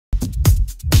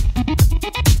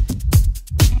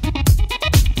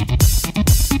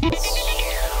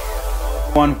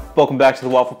everyone. Welcome back to the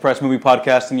Waffle Press Movie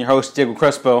Podcast. I'm your host, Diego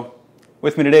Crespo.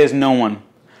 With me today is no one.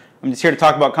 I'm just here to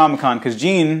talk about Comic-Con because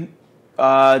Gene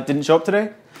didn't show up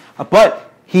today.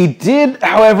 But he did,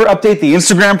 however, update the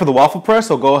Instagram for the Waffle Press,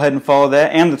 so go ahead and follow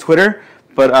that, and the Twitter.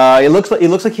 But it looks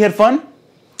like he had fun.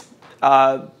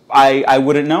 I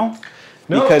wouldn't know.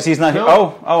 No, because he's not here.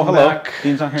 Oh, hello. Back.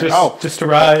 He's not here. Just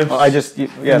arrived. I just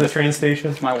the train station.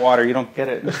 It's my water. You don't get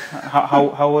it.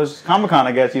 How was Comic-Con?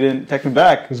 I guess you didn't text me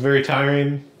back. It was very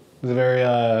tiring. It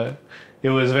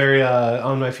was very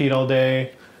on my feet all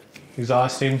day,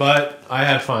 exhausting. But I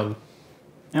had fun.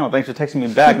 Yeah, well, thanks for texting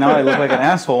me back. Now I look like an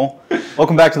asshole.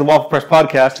 Welcome back to the Waffle Press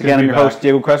Podcast. Again, I'm your host,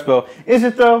 Diego Crespo. Is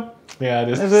it though? Yeah, it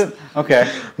is. Is it? Okay.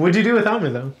 What'd you do without me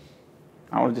though?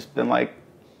 I would have just been like,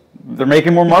 they're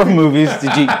making more Marvel movies.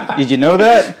 Did you know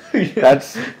that? Yeah.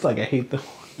 It's like I hate them.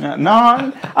 No,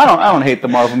 I don't hate the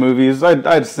Marvel movies.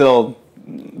 I'd still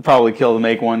probably kill to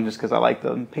make one just because I like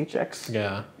the paychecks.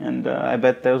 Yeah. And I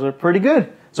bet those are pretty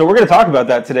good. So we're going to talk about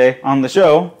that today on the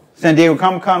show. San Diego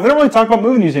Comic-Con. We don't really talk about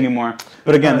movie news anymore.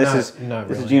 But again, this is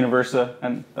Gina Versa,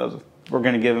 and we're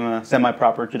going to give him a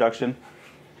semi-proper introduction.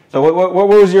 So what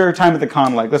was your time at the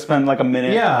con like? Let's spend like a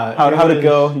minute. Yeah. How'd it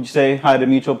go? Did you say hi to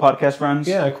mutual podcast friends?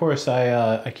 Yeah, of course.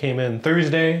 I came in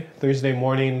Thursday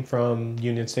morning from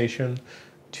Union Station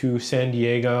to San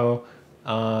Diego.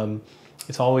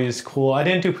 It's always cool. I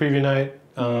didn't do preview night,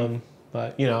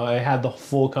 but I had the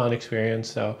full con experience.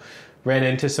 So ran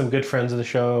into some good friends of the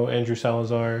show, Andrew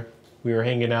Salazar. We were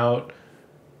hanging out.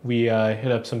 We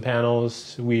hit up some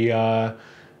panels. We were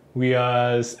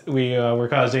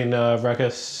causing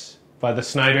ruckus by the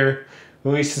Snyder,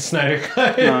 released the Snyder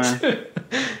cut.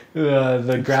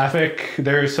 The graphic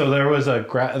there. So there was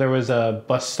a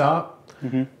bus stop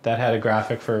that had a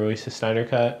graphic for release the Snyder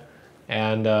cut,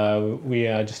 and we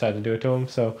just had to do it to him.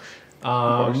 So,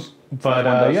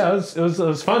 but yeah, it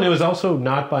was fun. It was also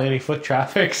not by any foot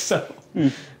traffic. So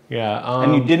yeah.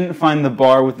 And you didn't find the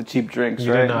bar with the cheap drinks,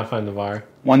 right? You did not find the bar.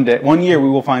 One year, we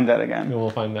will find that again. We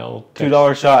will find that.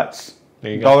 $2 shots.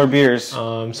 There you go. $1 beers.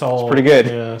 It's pretty good.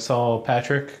 Yeah, saw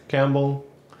Patrick Campbell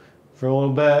for a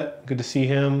little bit. Good to see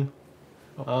him.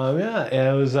 It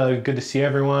was good to see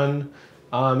everyone.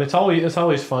 It's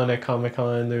always fun at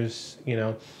Comic-Con. There's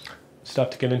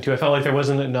stuff to get into. I felt like there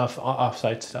wasn't enough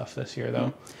off-site stuff this year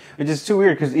though. It's just too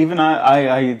weird because even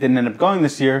I didn't end up going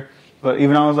this year. But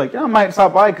even I was like, I might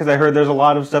stop by because I heard there's a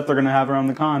lot of stuff they're going to have around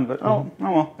the con. But oh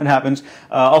well, it happens.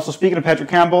 Also, speaking of Patrick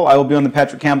Campbell, I will be on the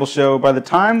Patrick Campbell show by the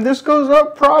time this goes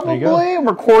up, probably. I'm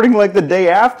recording like the day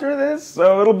after this,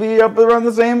 so it'll be up around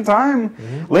the same time.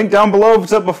 Link down below if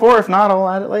it's up before. If not, I'll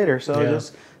add it later. So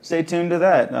just stay tuned to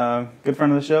that. Good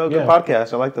friend of the show, good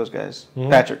podcast. I like those guys.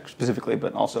 Patrick specifically,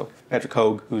 but also Patrick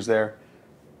Hogue, who's there,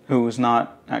 who was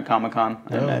not at Comic-Con,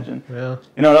 I imagine. Yeah.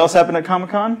 You know what else happened at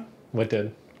Comic-Con? What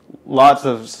did? Lots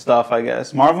of stuff, I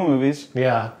guess. Marvel movies.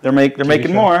 Yeah. They're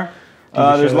making more.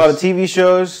 There's a lot of TV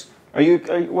shows.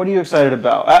 What are you excited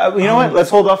about? You know what? Let's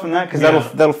hold off on that because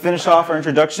that'll finish off our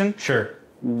introduction. Sure.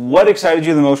 What excited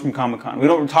you the most from Comic-Con? We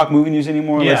don't talk movie news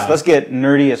anymore. Yeah. Let's get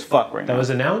nerdy as fuck right now. That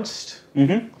was announced?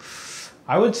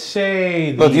 I would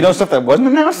say... But do you know stuff that wasn't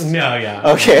announced? No,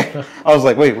 yeah. Okay. I was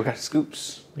like, wait, we got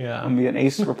scoops. Yeah. I'm going to be an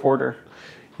ace reporter.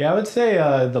 Yeah, I would say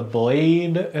the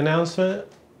Blade announcement.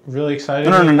 Really excited.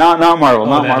 No, not Marvel.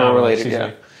 Not Marvel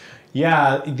related.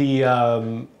 Yeah.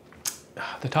 The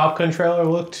Top Gun trailer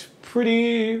looked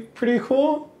pretty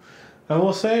cool. I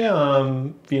will say.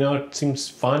 It seems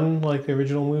fun like the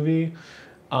original movie.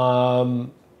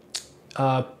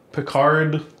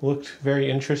 Picard looked very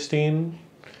interesting.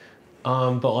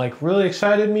 But like really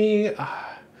excited me.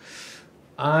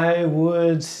 I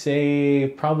would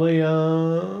say probably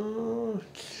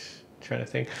trying to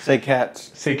think. Say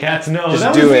Cats. Say Cats. No, Just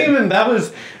that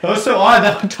was so odd.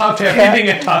 That topped everything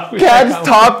at top. Cats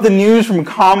topped the news from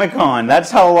Comic-Con. That's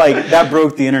how that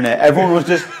broke the internet. Everyone was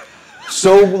just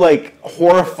so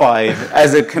horrified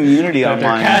as a community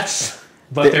online. They're cats,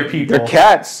 but they're people. They're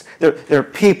cats. They're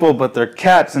people, but they're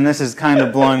cats. And this is kind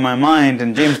of blowing my mind.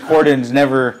 And James Corden's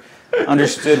never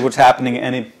understood what's happening at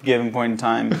any given point in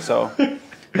time. So,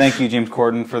 thank you, James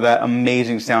Corden, for that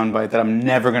amazing soundbite that I'm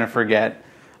never going to forget.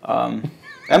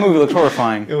 That movie looks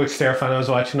horrifying. It looks terrifying. I was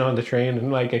watching it on the train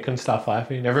and I couldn't stop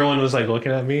laughing. Everyone was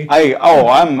looking at me.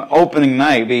 I'm opening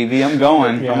night, baby. I'm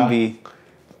going. Yeah. I'm gonna be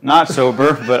not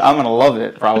sober, but I'm gonna love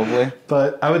it probably.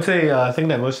 But I would say the thing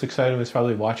that most excited me is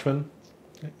probably Watchmen,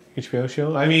 HBO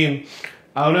show. I mean,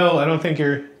 I don't know. I don't think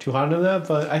you're too hot on that,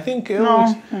 but I think it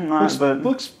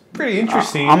looks pretty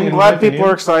interesting. I'm glad people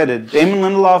are excited. Damon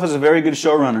Lindelof is a very good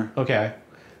showrunner. Okay.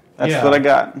 That's what I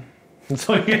got. It's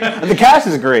like, yeah. The cast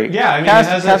is great. Yeah, I mean, cast,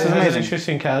 it has, cast it is has amazing. an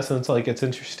interesting cast, and it's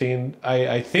interesting.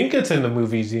 I think it's in the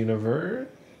movies universe.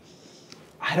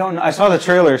 I don't know. I saw the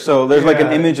trailer, so there's like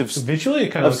an image of visually it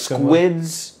kind of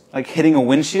squids like hitting a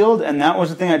windshield, and that was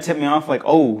the thing that tipped me off. Like,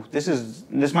 oh,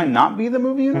 this might not be the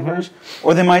movie universe,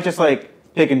 or they might just like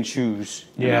pick and choose.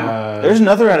 You know? There's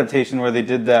another adaptation where they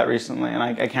did that recently, and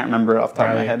I can't remember it off the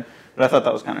top of my head, but I thought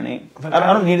that was kind of neat.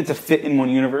 I don't need it to fit in one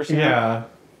universe. You know?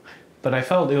 But I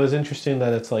felt it was interesting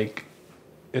that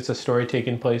it's a story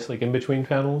taking place like in between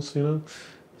panels, you know,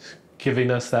 giving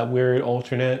us that weird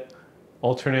alternate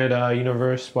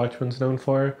universe Watchmen's known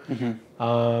for.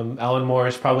 Alan Moore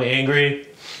is probably angry.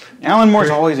 Alan Moore's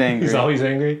always angry. He's always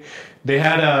angry. They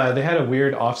had a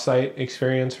weird offsite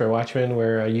experience for Watchmen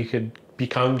where you could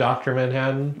become Dr.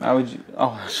 Manhattan. How would you?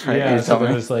 Oh, that's right. Yeah, so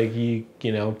it was like you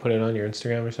know, put it on your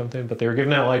Instagram or something. But they were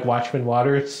giving out like Watchmen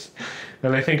waters,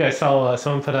 and I think I saw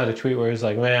someone put out a tweet where it was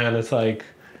like, man, it's like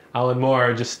Alan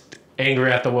Moore just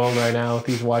angry at the world right now with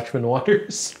these Watchmen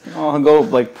waters. Oh, he'll go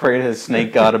like pray to his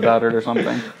snake god about it or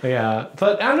something. Yeah,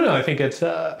 but I don't know. I think it's.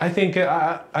 I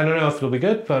don't know if it'll be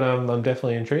good, but I'm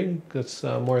definitely intrigued. That's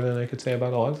more than I could say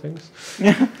about a lot of things.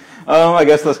 Yeah. I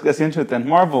guess let's get into it then.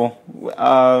 Marvel.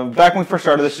 Back when we first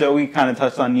started the show, we kind of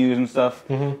touched on news and stuff.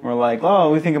 We're like,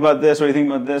 oh, we think about this, or we think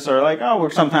about this, or like, oh, we're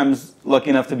sometimes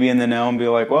lucky enough to be in the know and be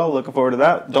like, well, looking forward to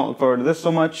that. Don't look forward to this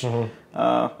so much.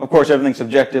 Of course, everything's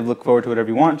subjective. Look forward to whatever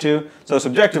you want to. So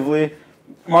subjectively,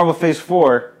 Marvel Phase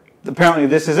 4, apparently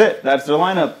this is it. That's their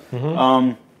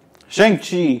lineup.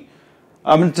 Shang-Chi.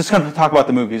 I'm just going to talk about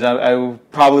the movies. I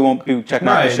probably won't be checking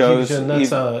out the shows.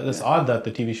 That's odd that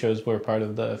the TV shows were part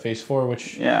of the Phase 4,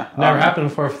 which never happened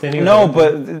before with any of No, them.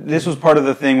 but this was part of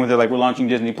the thing where they're like, we're launching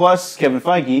Disney Plus. Kevin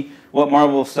Feige, what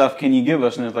Marvel stuff can you give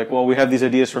us? And it's like, well, we have these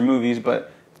ideas for movies,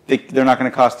 but they're not going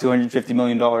to cost $250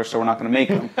 million, so we're not going to make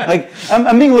them. Like,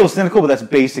 I'm being a little cynical, but that's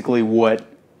basically what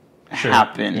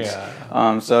happened.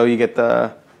 Yeah. So you get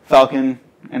the Falcon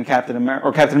and Captain America,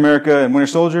 or Captain America and Winter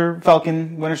Soldier,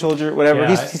 Falcon, Winter Soldier, whatever.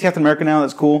 Yeah, he's Captain America now.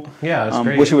 That's cool. Yeah, that's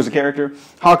great. Wish he was a character.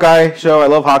 Hawkeye show. I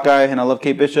love Hawkeye, and I love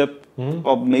Kate Bishop.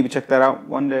 I'll maybe check that out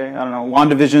one day. I don't know.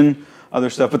 WandaVision, other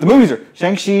stuff. But the movies are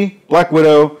Shang-Chi, Black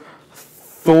Widow,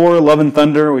 Thor, Love and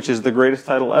Thunder, which is the greatest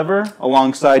title ever,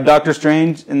 alongside Doctor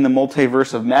Strange in the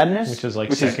Multiverse of Madness. Which is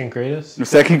second greatest. The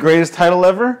second greatest title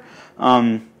ever.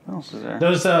 What else is there?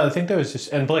 I think there was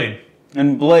just... And Blade.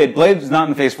 And Blade. Blade's not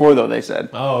in Phase 4, though, they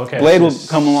said. Oh, okay. Blade will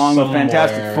come along with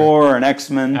Fantastic Four and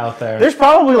X-Men. Out there. There's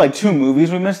probably like 2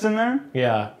 movies we missed in there.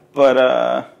 Yeah. But,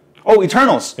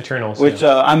 Eternals. Which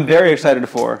I'm very excited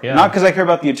for. Yeah. Not because I care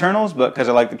about the Eternals, but because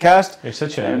I like the cast.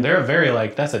 They're a very,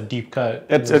 that's a deep cut.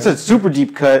 It's a super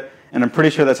deep cut, and I'm pretty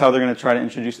sure that's how they're going to try to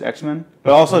introduce the X-Men.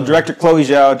 But also, director Chloe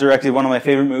Zhao directed one of my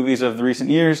favorite movies of the recent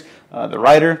years, The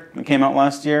Rider, that came out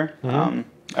last year.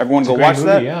 Everyone go watch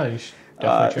that. Yeah, you should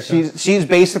definitely check it out. She's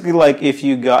basically like if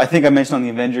you got, I think I mentioned on the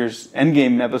Avengers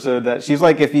Endgame episode that she's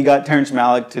like if you got Terrence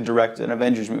Malick to direct an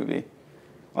Avengers movie.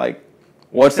 Like,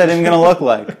 what's that even going to look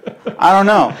like? I don't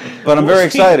know, but I'm very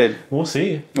excited. We'll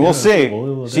see. We'll see.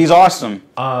 She's awesome.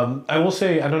 I will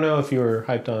say, I don't know if you were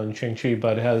hyped on Shang-Chi,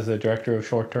 but it has the director of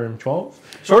Short Term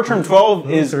 12. Short Term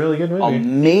 12 is a really good movie.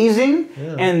 Amazing.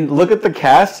 Yeah. And look at the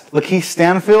cast. Lakeith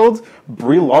Stanfield,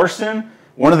 Brie Larson,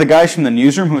 one of the guys from the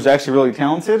Newsroom who's actually really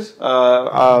talented.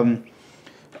 Rami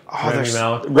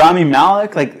Malek. Rami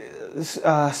Malek, like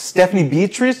Stephanie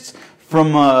Beatrice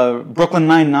from Brooklyn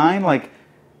Nine-Nine, like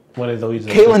one of the leads.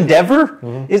 Caitlin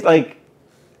Dever is like,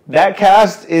 that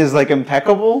cast is like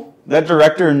impeccable. That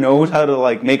director knows how to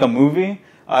like make a movie.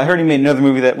 I heard he made another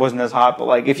movie that wasn't as hot, but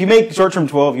like if you make Short Term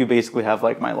 12, you basically have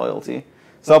like my loyalty.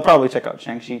 So I'll probably check out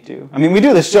Shang-Chi too. I mean, we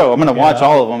do this show. I'm going to watch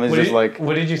all of them. It's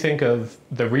what did you think of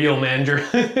the real Mandarin,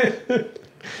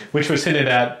 which was hinted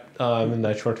at in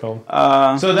that short film?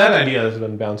 So that idea has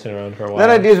been bouncing around for a while.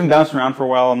 That idea's been bouncing around for a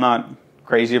while. I'm not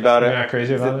crazy about it. You're not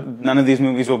crazy about it? None of these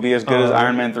movies will be as good as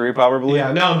Iron Man 3, probably.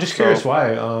 Yeah, no, I'm just curious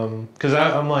why. Because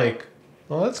I'm like,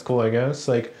 well, that's cool, I guess.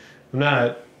 Like, I'm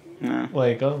not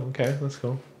like, oh, okay, that's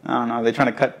cool. I don't know. Are they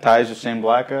trying to cut ties with Shane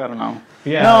Black? I don't know.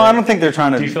 Yeah. No, I don't think they're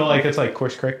trying to. Do you feel like it's like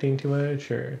course correcting too much,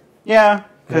 or? Yeah,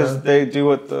 because they do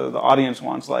what the audience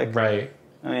wants. Like, right.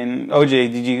 I mean,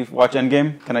 OJ, did you watch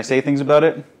Endgame? Can I say things about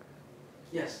it?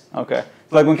 Yes. Okay.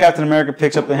 It's like when Captain America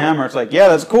picks up the hammer, it's like, yeah,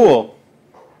 that's cool.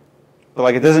 But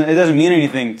like it doesn't mean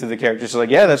anything to the character. It's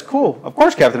like, yeah, that's cool. Of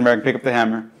course, Captain America pick up the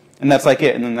hammer, and that's like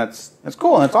it. And then that's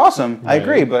cool and that's awesome. Right. I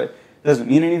agree, but it doesn't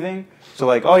mean anything. So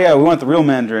like, oh yeah, we want the real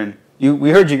Mandarin.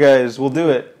 We heard you guys. We'll do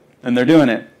it, and they're doing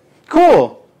it.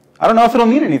 Cool. I don't know if it'll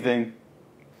mean anything.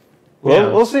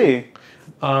 We'll see.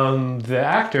 The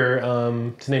actor,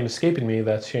 his name is escaping me.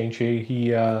 That's Shang-Chi.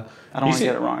 He. I don't want to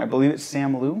get it wrong. I believe it's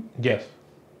Sam Liu. Yes.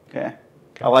 Okay.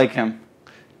 I like him.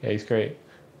 Yeah, he's great.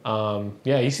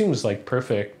 Yeah, he seems like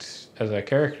perfect as a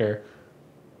character.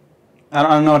 I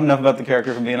don't know enough about the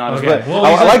character, if I'm being honest, Okay. but Well,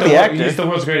 I like the actor. He's the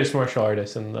world's greatest martial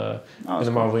artist in the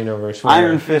Marvel Universe.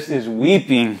 Iron Fist is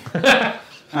weeping.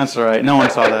 That's all right. No one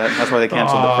saw that. That's why they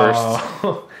canceled the first.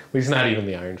 Well, he's not even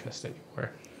the Iron Fist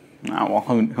anymore. Oh, well,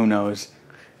 who knows?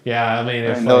 Yeah, I mean,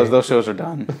 if those shows are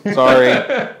done. Sorry.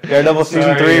 Daredevil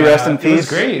season 3, rest in peace. It was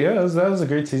great. Yeah, that was a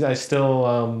great season. I still,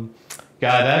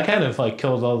 God, that kind of like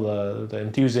killed all the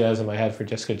enthusiasm I had for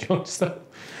Jessica Jones stuff.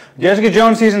 Jessica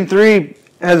Jones season 3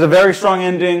 has a very strong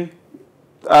ending.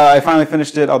 I finally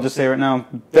finished it. I'll just say right now,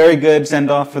 very good send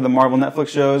off for the Marvel Netflix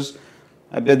shows.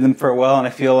 I bid them farewell, and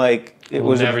I feel like it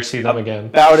was never see them again.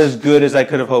 About as good as I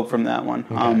could have hoped from that one.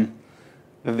 Okay.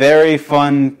 A very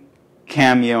fun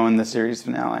cameo in the series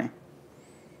finale.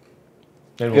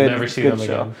 And we'll never see them show.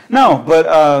 again. No, but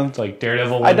it's like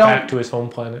Daredevil went back to his home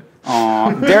planet.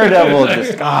 Aw, Daredevil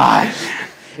just God.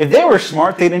 If they were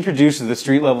smart, they'd introduce the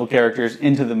street level characters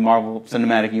into the Marvel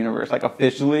Cinematic Universe, like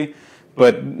officially,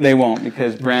 but they won't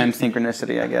because brand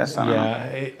synchronicity, I guess. I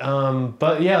don't know.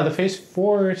 But yeah, the Phase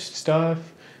 4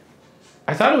 stuff,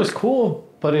 I thought it was cool,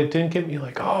 but it didn't get me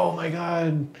like, oh my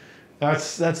god,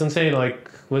 that's insane. Like,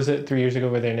 was it 3 years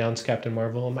ago where they announced Captain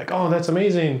Marvel? I'm like, oh, that's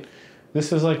amazing.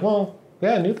 This is like, well,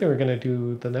 yeah, I knew they were gonna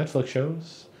do the Netflix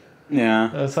shows. Yeah.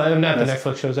 The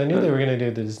Netflix shows. I knew they were gonna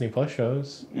do the Disney Plus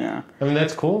shows. Yeah. I mean,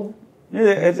 that's cool. Yeah,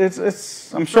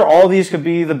 it's. I'm sure all these could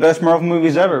be the best Marvel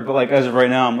movies ever, but like as of right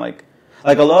now, I'm like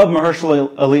I love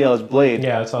Mahershala Ali as Blade.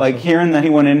 Yeah, it's awesome. Like hearing that he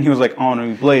went in, he was like, oh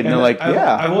no, Blade, and they're like,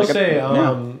 yeah. I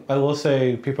will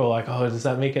say, people are like, oh, does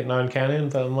that make it non-canon?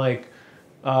 But I'm like,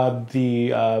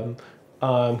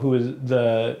 who is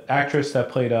the actress that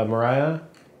played Mariah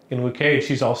in Luke Cage?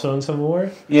 She's also in Civil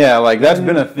War. Yeah, like that's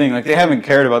been a thing. Like they haven't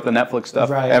cared about the Netflix stuff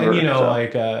ever. And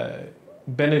like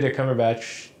Benedict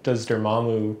Cumberbatch does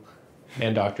Dormammu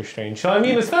and Doctor Strange. So I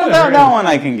mean, it's not that one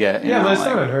I can get. Yeah, but it's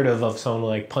not unheard of someone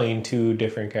like playing two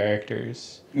different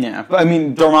characters. Yeah, but I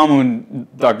mean, Dormammu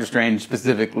and Doctor Strange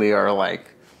specifically are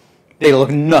like they look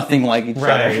nothing like each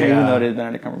other, even though it is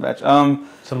Benedict Cumberbatch.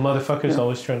 Some motherfuckers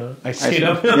always trying to ice skate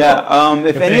up. Yeah.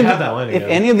 If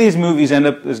any of these movies end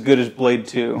up as good as Blade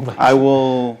 2,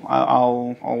 I'll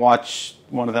watch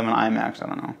one of them in IMAX. I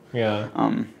don't know. Yeah.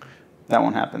 That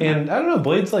won't happen. And I don't know,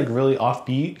 Blade's like really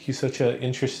offbeat. He's such an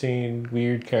interesting,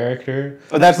 weird character.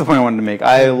 But that's the point I wanted to make.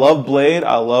 I love Blade.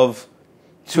 I love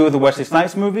 2 of the Wesley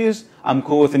Snipes movies. I'm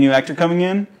cool with the new actor coming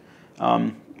in.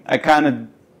 I'm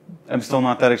still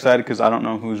not that excited because I don't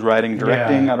know who's writing,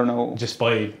 directing. I don't know. Just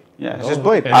Blade. Yeah, it's just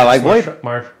Blade. I like Blade.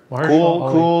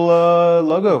 Cool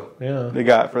logo. Yeah, they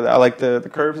got for that. I like the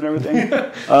curves and everything.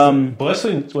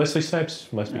 Wesley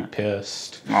Snipes must be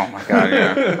pissed. Oh my god,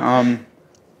 yeah.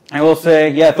 I will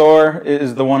say, Thor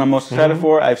is the one I'm most excited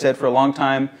for. I've said for a long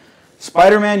time.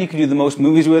 Spider-Man, you could do the most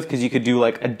movies with because you could do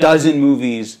like a dozen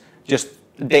movies, just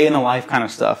day in the life kind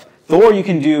of stuff. Thor, you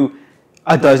can do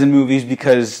a dozen movies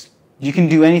because you can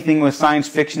do anything with science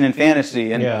fiction and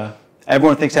fantasy. And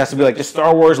everyone thinks it has to be like just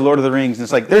Star Wars, Lord of the Rings. And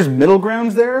it's like there's middle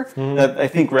grounds there that I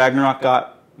think Ragnarok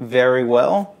got very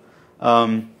well.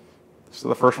 So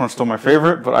the first one's still my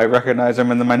favorite, but I recognize I'm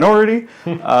in the minority.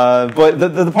 But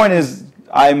the point is,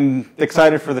 I'm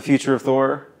excited for the future of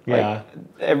Thor. Yeah.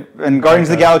 And Guardians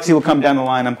of the Galaxy will come down the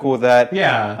line. I'm cool with that.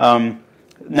 Yeah.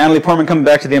 Natalie Portman coming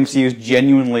back to the MCU is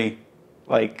genuinely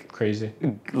like crazy.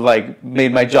 Like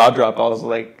made my jaw drop. I was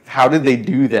like, how did they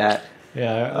do that?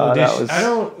 Yeah.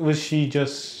 She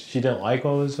didn't like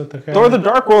what was with the character? Thor: The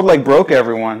Dark World like broke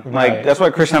everyone. Right. Like that's why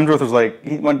Chris Hemsworth was like,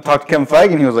 he went to talk to Kevin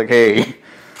Feige and he was like, hey.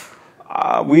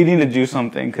 We need to do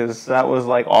something because that was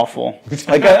like awful.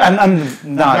 Like I'm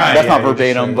not. That's not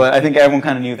verbatim, but I think everyone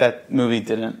kind of knew that movie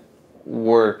didn't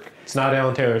work. It's not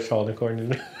Alan Taylor's fault, according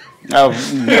to me.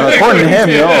 According to him,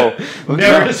 no.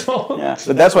 Never his fault. Yeah,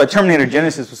 but that's why Terminator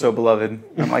Genesis was so beloved.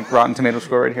 And like Rotten Tomato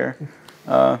score right here.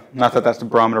 Not that that's the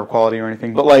barometer of quality or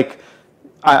anything, but like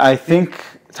I think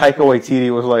Taika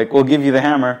Waititi was like, "We'll give you the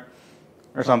hammer,"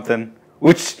 or something,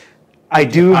 which I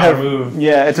do have. Move.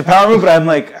 Yeah, it's a power move, but I'm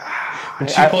like.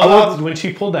 When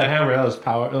she pulled that hammer, that was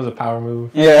power. That was a power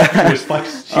move. Yeah, she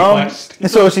flexed.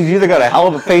 So she's either got a hell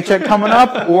of a paycheck coming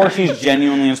up, or she's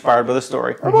genuinely inspired by the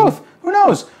story, or both. Who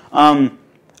knows?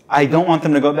 I don't want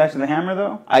them to go back to the hammer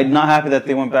though. I'm not happy that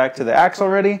they went back to the axe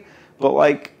already. But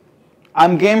like,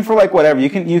 I'm game for like whatever. You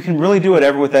can really do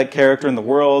whatever with that character in the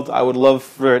world. I would love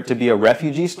for it to be a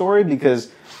refugee story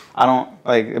because I don't,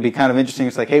 like, it'd be kind of interesting.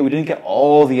 It's like, hey, we didn't get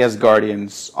all the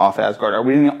Asgardians off Asgard, or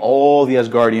we didn't get all the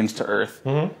Asgardians to Earth.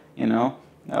 Mm-hmm. You know,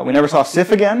 we never saw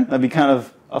Sif again. That'd be kind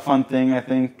of a fun thing, I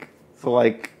think, to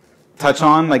like touch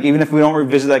on. Like, even if we don't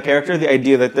revisit that character, the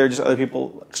idea that there are just other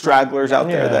people, stragglers out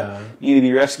there that need to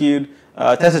be rescued.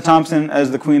 Tessa Thompson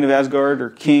as the Queen of Asgard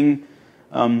or King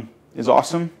is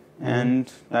awesome,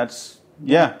 and that's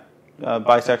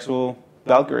bisexual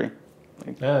Valkyrie.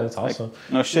 Like, yeah, that's awesome.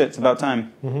 Like, no shit, it's about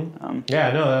time. Mm-hmm.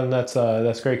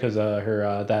 That's great because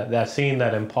her that scene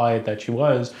that implied that she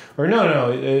was, or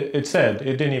it said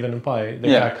it didn't even imply they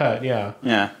got cut. Yeah.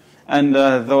 And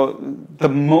the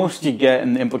most you get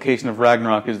in the implication of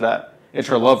Ragnarok is that it's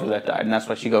her lover that died, and that's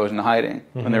why she goes into hiding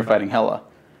when they're fighting Hela.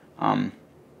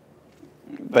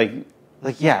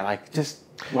 Just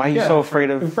why are you so afraid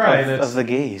of the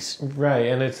gays? Right,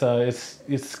 and it's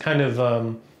kind of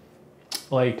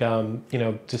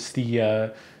just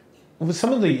the with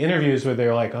some of the interviews where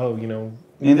they're like, oh, I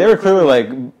mean, they were clearly like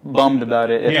bummed about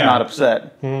it, if not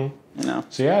upset. Mm-hmm.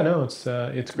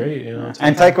 So it's great.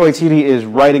 And Taika Waititi is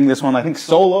writing this one, I think,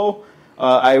 solo.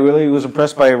 I really was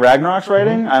impressed by Ragnarok's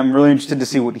writing. I'm really interested to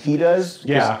see what he does.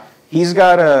 Yeah, he's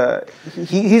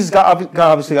obviously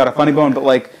got a funny bone, but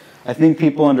like I think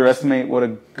people underestimate what a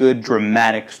good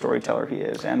dramatic storyteller he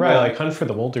is. And like Hunt for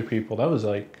the Wilder People, that was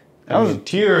like.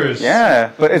 Tears.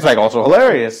 Yeah, but it's like also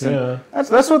hilarious. Yeah.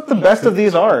 That's what the best of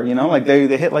these are, Like they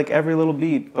hit like every little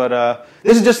beat. But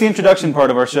this is just the introduction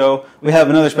part of our show. We have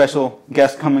another special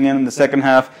guest coming in the second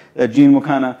half that Gene will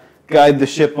kind of guide the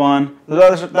ship on.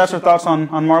 That's our thoughts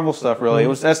on Marvel stuff. Really,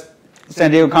 that's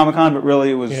San Diego Comic-Con, but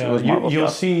really it was Marvel You'll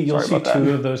stuff. see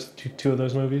two of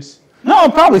those movies. No,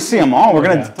 I'll probably see them all. We're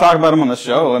going to talk about them on the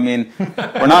show. I mean,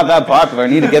 we're not that popular. I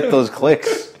need to get those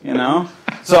clicks,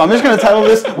 So I'm just going to title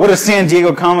this, What Does San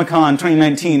Diego Comic-Con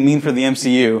 2019 Mean for the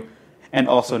MCU? And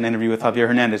also an interview with Javier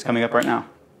Hernandez coming up right now.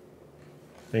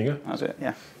 There you go. That's it,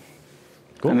 yeah.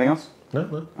 Cool. Anything else?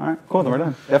 No. All right, cool. Then we're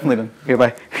done. Definitely done. Okay,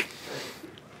 bye.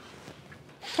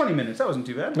 20 minutes. That wasn't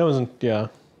too bad. That wasn't, yeah.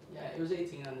 Yeah, it was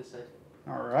 18 on this side.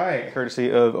 All right.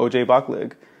 Courtesy of OJ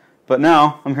Bachlig. But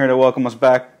now I'm here to welcome us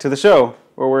back to the show,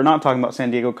 where we're not talking about San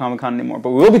Diego Comic-Con anymore, but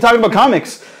we will be talking about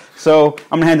comics. So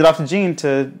I'm going to hand it off to Gene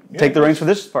to take the reins for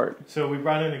this part. So we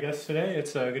brought in a guest today.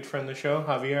 It's a good friend of the show,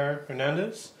 Javier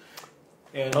Hernandez.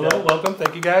 And, hello, welcome.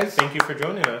 Thank you, guys. Thank you for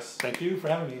joining us. Thank you for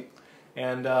having me.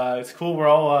 And it's cool. We're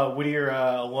all Whittier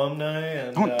alumni.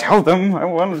 And don't tell them. I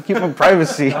want to keep my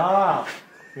privacy. Yeah,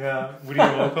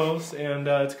 Whittier locals. And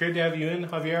it's great to have you in,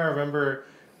 Javier. I remember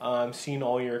seeing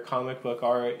all your comic book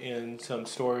art in some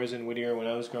stores in Whittier when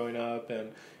I was growing up.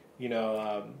 And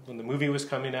when the movie was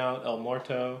coming out, El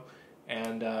Muerto,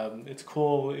 and it's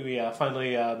cool. We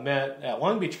finally met at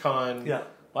Long Beach Con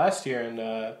last year, and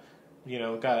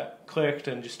got clicked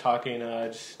and just talking.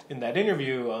 Just in that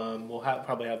interview, we'll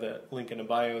probably have the link in the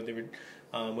bio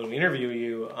when we interview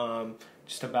you,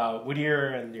 just about Whittier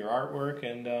and your artwork,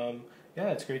 and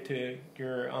it's great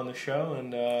you're on the show,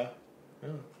 and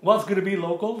well, it's good to be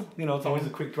local. It's always a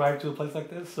quick drive to a place like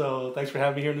this. So thanks for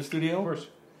having me here in the studio. Of course.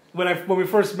 When we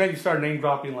first met, you started name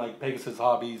dropping like Pegasus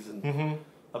Hobbies and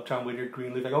Uptown Whittier,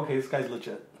 Greenleaf. Like, okay, this guy's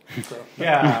legit. So.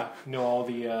 All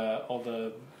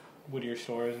the Whittier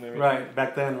stores and everything. Right,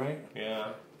 back then, right? Yeah.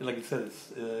 Like you said,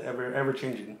 it's ever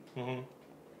changing. Mm-hmm.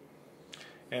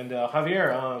 And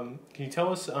Javier, can you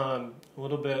tell us a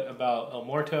little bit about El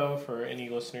Muerto for any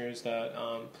listeners that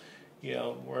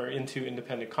were into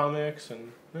independent comics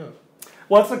and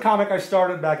Well, it's a comic I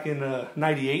started back in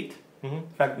 '98. Mm-hmm. In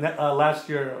fact, last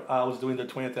year I was doing the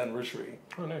 20th anniversary.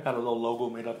 Oh, nice. Had a little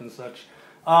logo made up and such.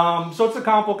 So it's a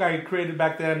comic book I created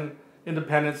back then,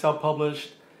 independent,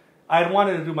 self-published. I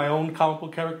wanted to do my own comic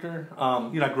book character.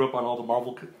 I grew up on all the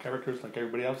Marvel characters like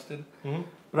everybody else did. Mm-hmm.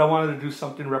 But I wanted to do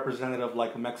something representative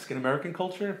like a Mexican-American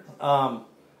culture.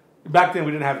 Back then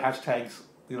we didn't have hashtags,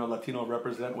 Latino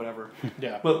represent, whatever.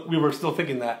 Yeah. But we were still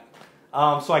thinking that.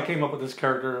 So I came up with this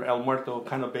character, El Muerto,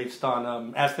 kind of based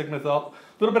on Aztec mythology,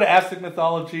 a little bit of Aztec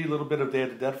mythology, a little bit of Day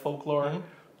of the Dead folklore,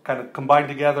 kind of combined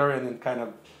together, and then kind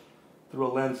of through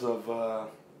a lens of,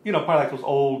 probably like those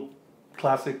old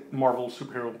classic Marvel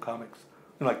superhero comics,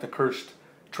 like the cursed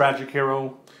tragic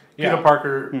hero. Peter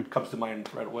Parker comes to mind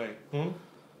right away. Mm-hmm.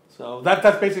 So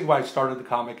that's basically why I started the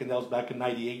comic, and that was back in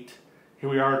 '98. Here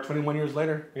we are, 21 years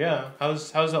later. Yeah,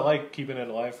 how's it like keeping it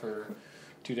alive for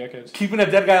 2 decades? Keeping a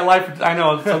dead guy alive, I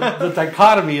know, the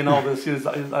dichotomy in all this is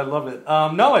I love it.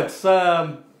 No, it's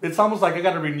almost like I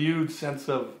got a renewed sense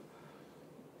of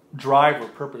drive or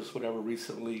purpose, whatever,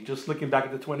 recently. Just looking back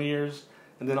at the 20 years,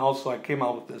 and then also I came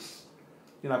out with this,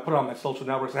 I put it on my social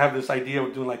networks. I have this idea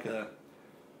of doing like a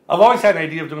I've always had an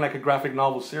idea of doing like a graphic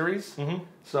novel series. Mm-hmm.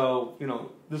 So,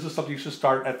 this is something you should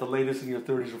start at the latest in your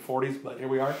 30s or 40s, but here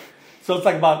we are. So it's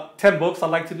like about 10 books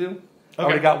I'd like to do. I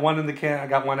already got one in the can. I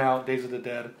got one out, Days of the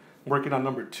Dead. I'm working on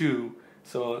number 2.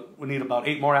 So we need about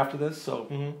 8 more after this.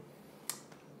 So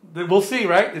we'll see,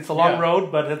 right? It's a long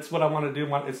road, but it's what I want to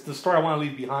do. It's the story I want to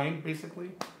leave behind,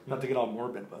 basically. Not to get all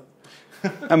morbid, but...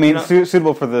 I mean,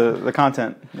 suitable for the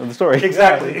content of the story.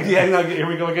 Exactly. Yeah, here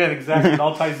we go again. Exactly. It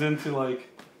all ties into like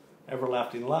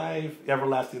everlasting life,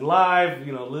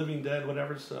 living, dead,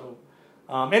 whatever. So,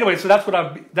 anyway, so that's what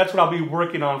I'll be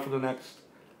working on for the next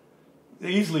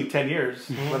easily 10 years.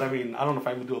 But I mean, I don't know if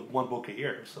I can do one book a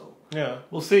year. So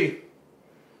we'll see.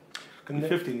 Could be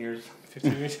 15 years.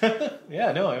 15 years.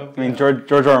 Yeah, no, I mean, George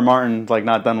R.R. Martin's like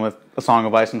not done with A Song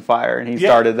of Ice and Fire, and he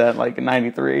started that like in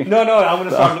 '93. No, I'm going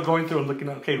to start going through and looking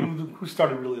at, okay, who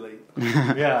started really late?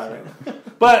 Yeah.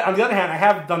 Right. But on the other hand, I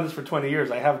have done this for 20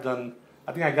 years. I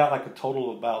think I got like a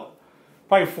total of about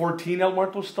probably 14 El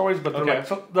Muerto stories, but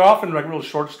they're often like real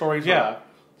short stories. Yeah.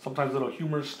 Sometimes little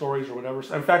humorous stories or whatever.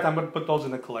 So in fact, I'm going to put those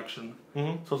in a collection.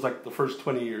 So it's like the first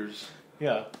 20 years.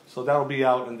 Yeah. So that'll be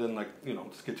out, and then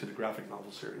just get to the graphic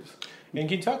novel series. And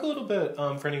can you talk a little bit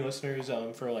for any listeners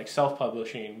for like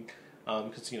self-publishing,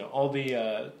 because all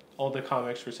the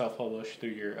comics were self-published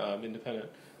through your independent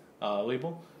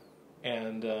label,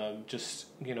 and just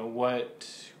what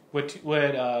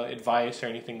advice or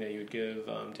anything that you would give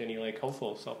to any like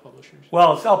hopeful self-publishers?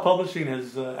 Well, self-publishing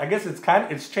is I guess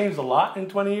it's changed a lot in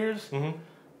 20 years,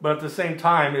 but at the same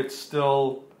time, it's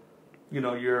still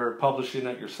you're publishing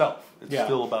it yourself. It's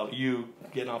still about you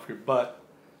getting off your butt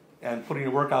and putting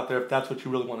your work out there if that's what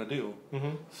you really want to do.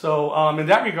 So in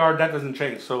that regard, that doesn't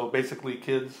change. So basically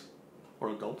kids or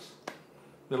adults,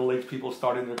 middle-aged people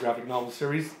starting their graphic novel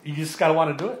series, you just got to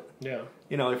want to do it. Yeah.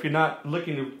 If you're not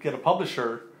looking to get a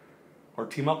publisher or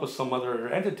team up with some other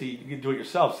entity, you can do it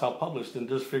yourself, self-published, and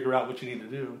just figure out what you need to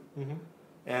do.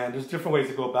 And there's different ways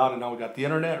to go about it. Now we got the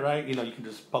internet, right? You can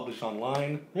just publish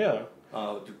online. Yeah.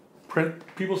 Print.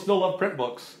 People still love print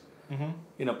books.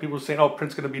 People are saying, "Oh,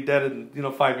 print's going to be dead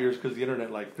in 5 years because the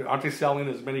internet." Like, aren't they selling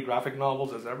as many graphic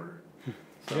novels as ever?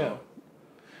 So. Yeah.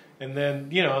 And then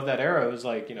that era was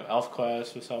like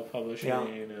ElfQuest was self-publishing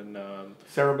and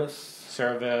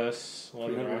Cerebus,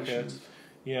 London Rockets.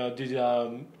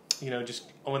 Did just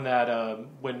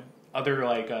when other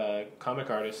like comic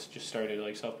artists just started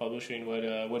like self-publishing,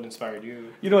 what inspired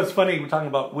you? It's funny, we're talking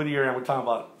about Whittier and we're talking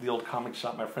about the old comic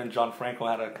shop. My friend John Franco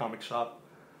had a comic shop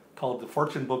called the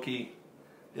Fortune Bookie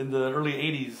in the early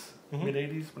 80s, mid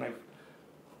 80s, so it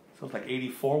was like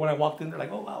 84 when I walked in there,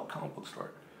 like, oh wow, comic book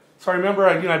store. So I remember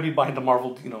I'd be buying the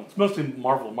Marvel, it's mostly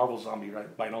Marvel Zombie,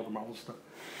 right? Buying all the Marvel stuff.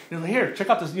 He's like, here, check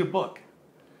out this new book.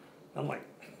 I'm like,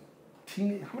 how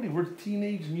many words?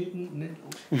 Teenage Mutant Ninja?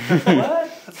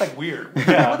 What? That's like weird.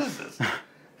 What is this?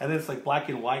 And then it's like black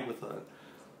and white with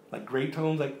like gray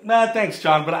tones. Like, nah, thanks,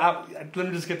 John, but let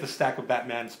me just get the stack of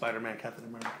Batman, Spider-Man, Captain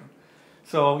America.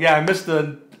 So yeah, I missed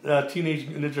the Teenage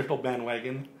Ninja Turtle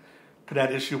bandwagon. Could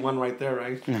add issue 1 right there,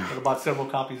 right? I bought several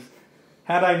copies.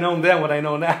 Had I known then what I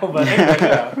know now, but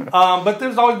anyway, but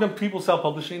there's always been people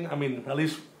self-publishing. I mean, at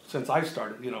least since I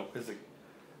started,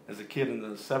 as a kid in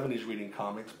the 70s reading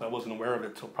comics, but I wasn't aware of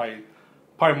it till probably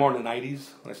more in the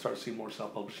 90s when I started seeing more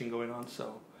self-publishing going on.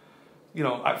 So,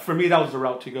 for me, that was the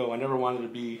route to go. I never wanted to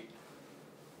be,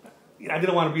 I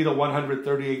didn't want to be the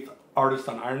 138th artist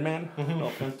on Iron Man. No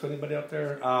offense to anybody out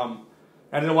there.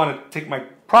 I didn't want to take my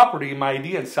property, my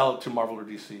idea, and sell it to Marvel or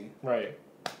DC. Right.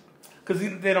 Because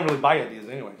they don't really buy ideas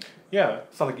anyway. Yeah.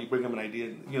 It's not like you bring them an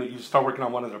idea. You start working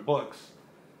on one of their books,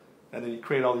 and then you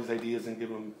create all these ideas and give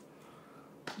them,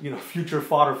 future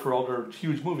fodder for all their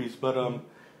huge movies. But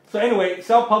so anyway,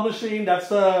 self-publishing,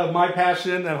 that's my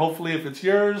passion, and hopefully if it's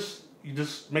yours, you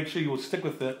just make sure you will stick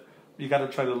with it. You got to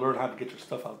try to learn how to get your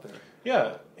stuff out there.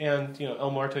 Yeah, and El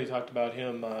Muerto, you talked about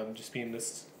him just being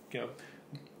this,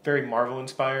 very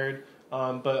Marvel-inspired.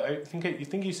 But I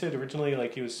think you said originally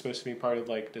like he was supposed to be part of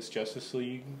like this Justice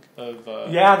League of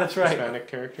that's right, Hispanic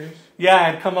characters. Yeah,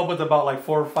 I'd come up with about like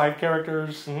 4 or 5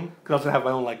 characters. Because I was gonna have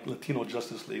my own like Latino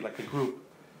Justice League, like a group.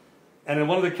 And then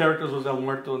one of the characters was El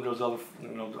Muerto, and there was other,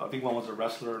 I think one was a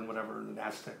wrestler and whatever, an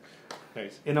Aztec.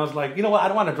 Nice. And I was like, you know what? I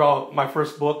don't want to draw my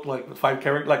first book like with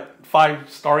 5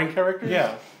 starring characters.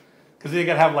 Yeah. Because then you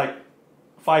gotta have like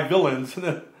 5 villains, and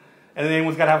then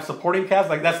anyone's gotta have a supporting cast.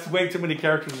 Like that's way too many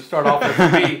characters to start off with for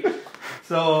me.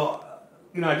 So,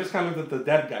 I just kind of looked at the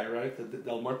dead guy, right? The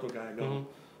El Muerto guy. I go,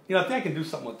 I think I can do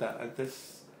something with that.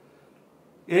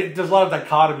 There's a lot of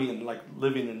dichotomy in like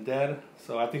living and dead.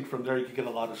 So I think from there you can get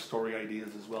a lot of story ideas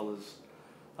as well as,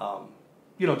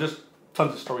 just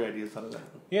tons of story ideas out of that.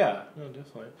 Yeah, no,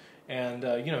 definitely. And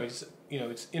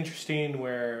it's interesting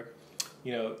where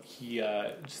he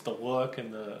just the look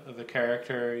and the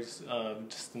character. He's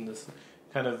just in this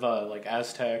kind of like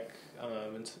Aztec,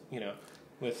 and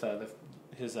with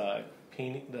his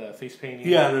painting, the face painting.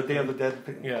 Yeah, the Day of the Dead.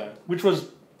 Yeah, which was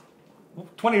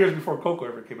 20 years before Coco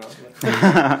ever came out.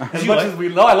 As much as we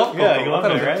know, I love Coco. Yeah, you love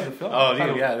it, right? Oh,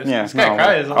 dude, this guy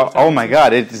cries all the time. Oh my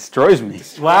God, it destroys me.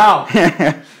 Wow.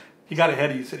 He got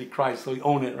ahead. He said he cries, so he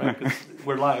owned it, right? Because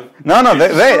we're live. No,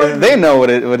 they know what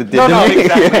it did to me.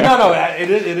 Exactly. No, it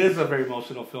is a very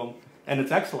emotional film, and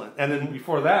it's excellent. And then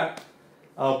before that,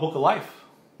 Book of Life.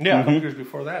 Yeah, a couple years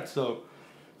before that. So,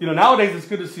 nowadays it's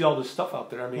good to see all this stuff out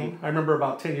there. I mean, I remember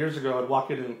about 10 years ago, I'd walk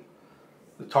in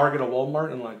the Target or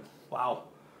Walmart and like, wow,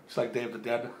 it's like Day of the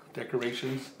Dead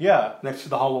decorations. Yeah. Next to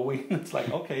the Halloween, it's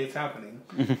like, okay, it's happening.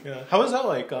 Yeah. How was that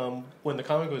like when the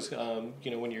comic was,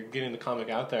 when you're getting the comic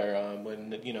out there,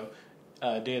 when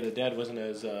Day of the Dead wasn't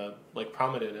as like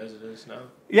prominent as it is now?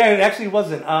 Yeah, it actually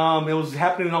wasn't. It was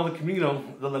happening in all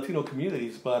the Latino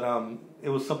communities, but it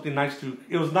was something nice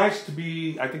it was nice to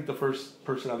be, I think, the first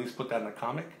person at least put that in a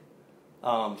comic,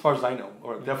 as far as I know,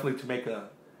 or definitely to make a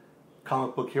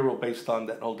comic book hero based on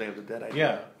that old Day of the Dead idea.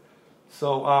 Yeah.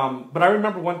 So, but I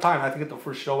remember one time, I think at the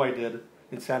first show I did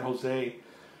in San Jose,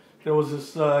 there was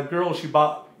this girl, she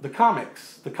bought the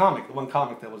one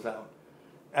comic that was out.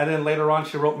 And then later on,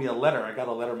 she wrote me a letter. I got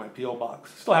a letter in my P.O.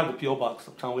 box. Still have the P.O. box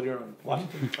uptown Whittier in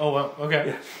Washington. Oh, wow. Okay.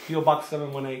 Yeah, P.O. Box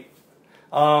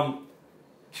 718.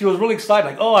 She was really excited,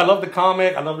 like, oh, I love the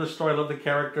comic, I love the story, I love the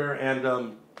character.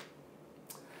 And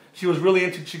she was really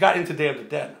she got into Day of the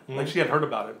Dead. Mm-hmm. Like, she had heard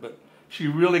about it, but she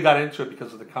really got into it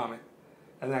because of the comic.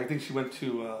 And then I think she went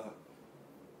to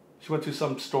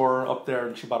some store up there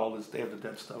and she bought all this Day of the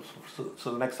Dead stuff.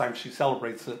 So the next time she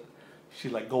celebrates it, she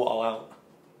like go all out.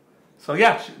 So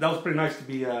yeah, that was pretty nice to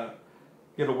be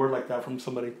get a word like that from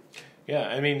somebody. Yeah,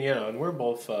 I mean, and we're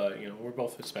both we're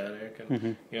both Hispanic,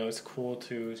 and it's cool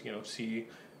to see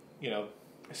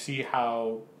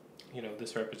how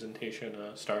this representation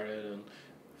started and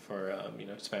for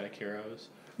Hispanic heroes.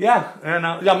 Yeah, and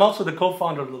I'm also the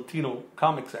co-founder of the Latino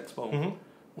Comics Expo,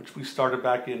 which we started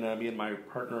back in me and my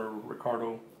partner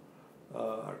Ricardo,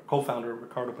 our co-founder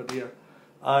Ricardo Padilla.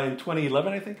 In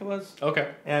 2011, I think it was.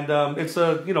 Okay. And it's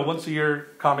a once a year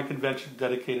comic convention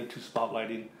dedicated to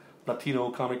spotlighting Latino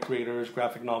comic creators,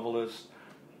 graphic novelists,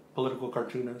 political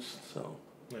cartoonists. So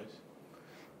nice.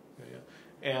 Yeah.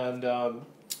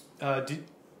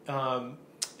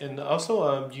 And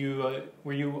also you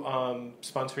were you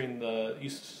sponsoring the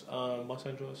East Los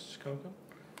Angeles Comic Con?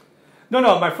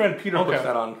 No. My friend Peter puts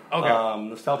that on. Okay.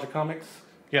 Nostalgia Comics.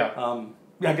 Yeah.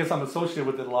 I guess I'm associated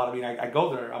with it a lot. I mean, I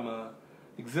go there. I'm a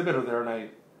exhibitor there, and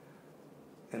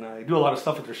I do a lot of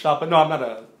stuff at their shop. But no,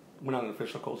 we're not an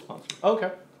official co-sponsor.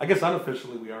 Okay. I guess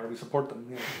unofficially we are. We support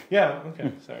them. Yeah.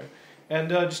 Okay. Sorry. And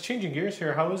just changing gears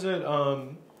here, how is it?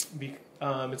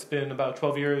 It's been about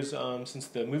 12 years since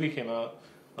the movie came out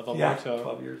of Muerto. Yeah,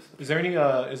 12 years. Is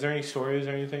there any stories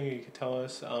or anything you could tell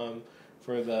us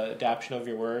for the adaptation of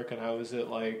your work, and how is it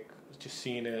like just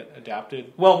seeing it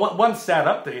adapted? Well, one sad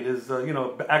update is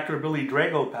actor Billy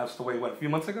Drago passed away a few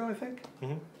months ago, I think.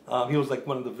 Mm-hmm. He was like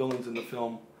one of the villains in the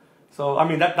film. So I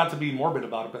mean, not to be morbid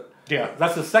about it, but yeah,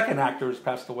 that's the second actor who's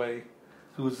passed away,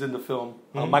 who was in the film.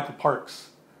 Michael Parks,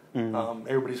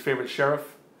 everybody's favorite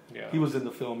sheriff. Yeah. He was in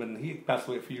the film, and he passed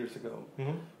away a few years ago.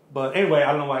 Mm-hmm. But anyway,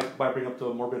 I don't know why I bring up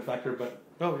the morbid factor, but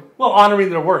well, honoring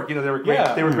their work. They were great.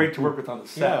 Yeah. They were great to work with on the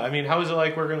set. Yeah, I mean, how was it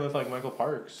like working with like Michael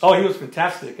Parks? Oh, he was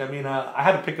fantastic. I mean, I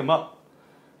had to pick him up.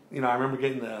 I remember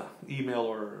getting the email,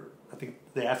 or I think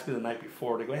they asked me the night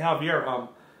before. They go, "Hey, Javier,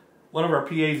 one of our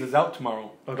PAs is out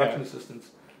tomorrow, production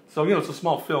assistants. So it's a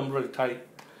small film, really tight.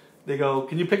 They go,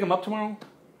 can you pick him up tomorrow?"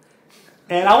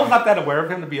 And I was not that aware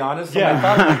of him, to be honest. So I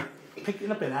thought,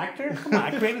 picking up an actor? Come on,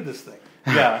 I created this thing.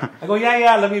 Yeah. I go,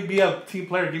 yeah, let me be a team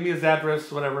player. Give me his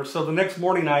address, whatever. So the next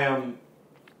morning,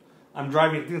 I'm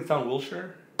driving, I think it's down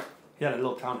Wilshire. He had a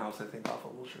little townhouse, I think, off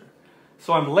of Wilshire.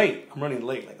 So I'm late. I'm running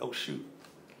late. Like, oh, shoot.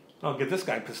 I'll get this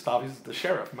guy pissed off. He's the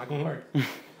sheriff, Michael Park.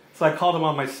 So I called him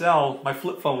on my cell, my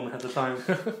flip phone at the time.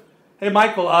 "Hey,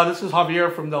 Michael, this is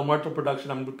Javier from the Muerto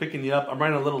production. I'm picking you up. I'm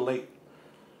running a little late."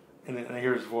 And I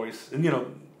hear his voice. And,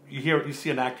 you see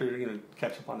an actor,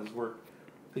 catch up on his work.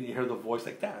 Then you hear the voice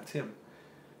like, that's him.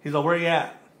 He's like, "Where you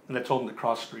at?" And I told him to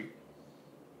cross street.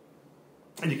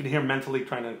 And you can hear him mentally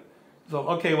trying to, so,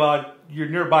 "Okay, well, you're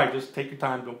nearby. Just take your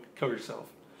time. Don't kill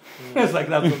yourself." It's like,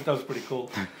 that was pretty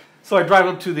cool. So I drive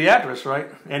up to the address, right?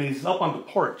 And he's up on the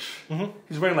porch. Mm-hmm.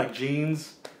 He's wearing like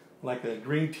jeans, like a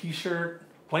green t-shirt,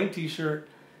 plain t-shirt,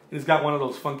 he's got one of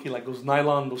those funky, like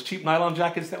those cheap nylon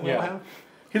jackets that we all have.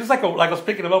 He was like I was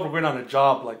picking him up. We're going on a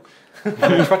job, like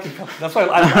trucking company. That's why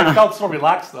I felt so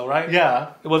relaxed, though, right?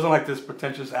 Yeah. It wasn't like this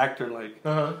pretentious actor, like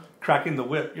cracking the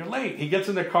whip. You're late. He gets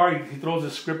in the car. He throws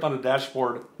his script on the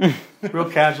dashboard, real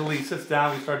casually. He sits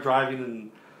down. We start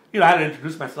driving, and I had to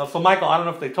introduce myself. So, Michael, I don't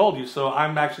know if they told you. So,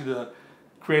 I'm actually the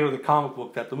creator of the comic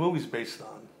book that the movie's based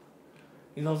on.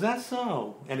 He goes, that's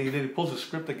so. And then he pulls the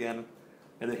script again,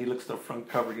 and then he looks at the front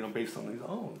cover, based on it. He goes,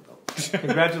 oh,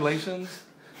 congratulations.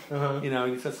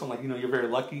 He says something like, you're very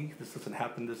lucky. This doesn't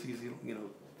happen this easy, these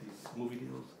movie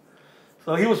deals.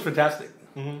 So he was fantastic.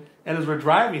 And as we're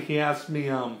driving, he asked me,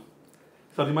 so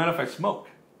do you mind if I smoke?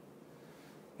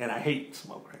 And I hate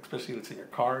smoke, right? Especially when it's in your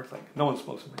car. It's like, no one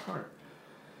smokes in my car.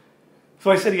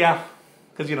 So I said, yeah.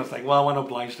 Because, it's like, well, I want to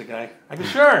oblige the guy. I go,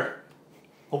 sure.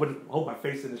 Hope my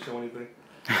face didn't show anything.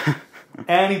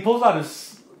 And he pulls out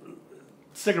his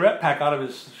cigarette pack out of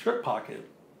his shirt pocket.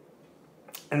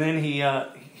 And then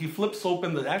he flips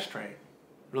open the ashtray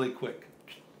really quick.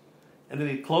 And then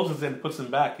he closes it and puts them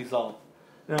back. He's all,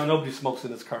 nobody smokes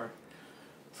in his car.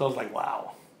 So I was like,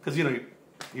 wow. Because,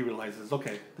 he realizes,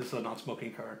 okay, this is a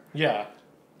non-smoking car. Yeah.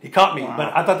 He caught me,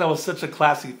 but I thought that was such a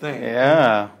classy thing.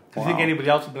 Yeah. Because you think anybody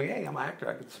else would be like, hey, I'm an actor,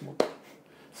 I can smoke.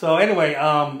 So anyway,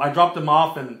 I dropped him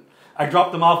off,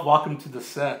 walk him to the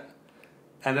set.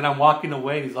 And then I'm walking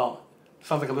away, and he's all,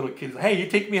 sounds like a little kid. He's like, hey, you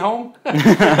take me home? I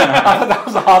thought that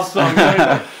was awesome.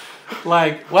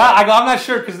 Like, well, I'm not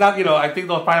sure, because now, I think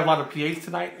they'll probably have a lot of PAs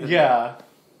tonight. Yeah.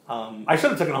 I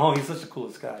should have taken him home. He's such the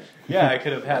coolest guy. Yeah, I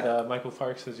could have had Michael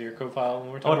Parks as your co-file one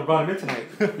more I would time. have brought him in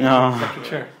tonight. No. Second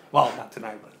chair. Well, not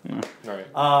tonight, but. All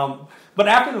right. But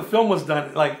after the film was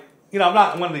done, like, I'm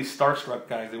not one of these starstruck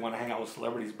guys that want to hang out with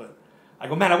celebrities, but I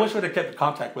go, man, I wish I would have kept in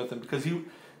contact with him, because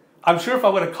I'm sure if I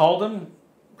would have called him,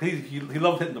 he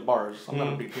loved hitting the bars. I'm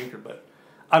not a big drinker, but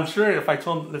I'm sure if I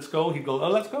told him, let's go, he'd go, oh,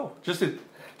 let's go. Just to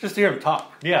hear him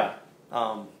talk. Yeah.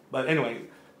 But anyway,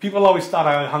 people always thought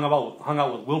I hung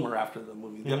out with Wilmer after the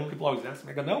movie. People always ask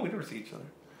me, I go, no, we never see each other.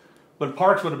 But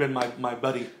Parks would have been my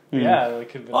buddy. Yeah. Like,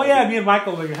 could have been yeah, me and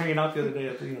Michael were hanging out the other day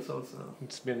at the so.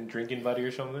 It's been drinking buddy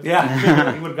or something?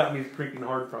 Yeah. He would have got me drinking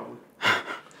hard probably.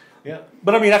 Yeah.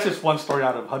 But I mean, that's just one story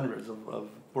out of hundreds of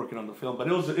working on the film. But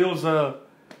it was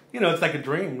it's like a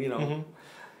dream,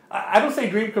 I don't say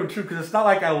dream come true, because it's not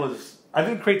like I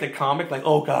didn't create the comic like,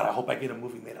 oh God, I hope I get a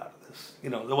movie made out of this.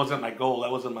 That wasn't my goal.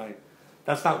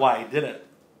 That's not why I did it.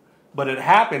 But it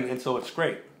happened, and so it's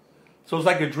great. So it's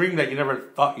like a dream that you never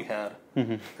thought you had.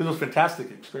 Because it was a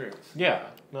fantastic experience. Yeah.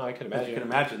 No, I can imagine. As you can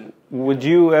imagine. Would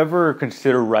you ever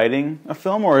consider writing a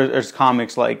film, or is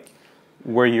comics like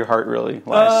where your heart really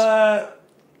lies?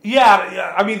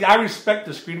 Yeah. I mean, I respect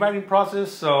the screenwriting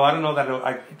process, so I don't know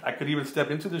that I could even step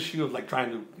into the shoe of like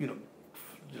trying to,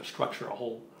 just structure a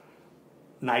whole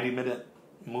 90-minute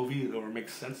movie that would make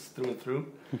sense through and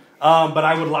through. But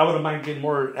I wouldn't mind getting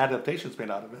more adaptations made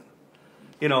out of it.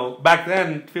 Back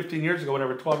then, 15 years ago,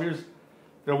 whatever, 12 years,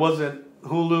 there wasn't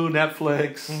Hulu,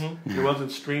 Netflix, there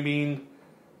wasn't streaming,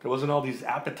 there wasn't all these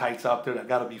appetites out there that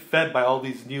got to be fed by all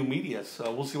these new media.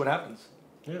 So we'll see what happens.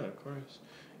 Yeah, of course.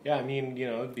 Yeah, I mean,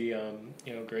 it'd be,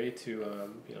 great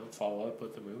to, follow up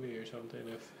with a movie or something.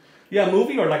 Yeah,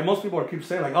 movie, or like most people keep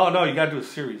saying, like, oh no, you got to do a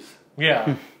series.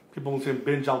 Yeah. People will say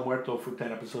binge El Muerto for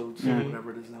 10 episodes, or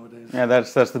whatever it is nowadays. Yeah,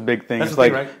 that's the big thing. That's it's the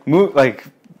like, thing, right?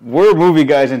 We're movie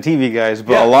guys and TV guys,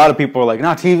 but a lot of people are like, no,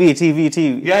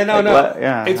 TV. Yeah, no.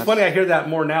 Yeah, it's funny, I hear that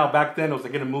more now. Back then, it was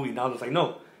like, get a movie. Now it's like,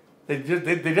 no. They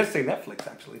just say Netflix,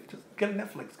 actually. Just get a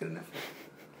Netflix.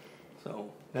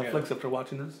 So, Netflix, after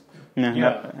watching this.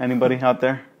 Yeah. Anybody out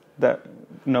there that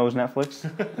knows Netflix?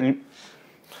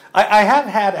 I have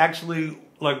had, actually,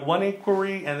 like one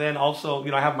inquiry, and then also,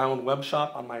 I have my own web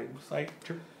shop on my site.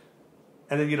 Sure.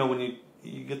 And then, when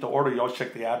you get the order, you always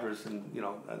check the address, and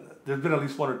there's been at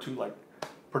least one or two like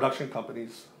production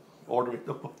companies ordering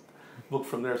the book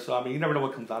from there. So I mean, you never know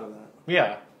what comes out of that.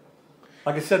 Yeah.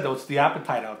 Like I said, though, it's the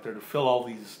appetite out there to fill all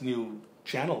these new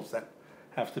channels that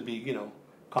have to be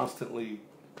constantly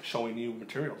showing new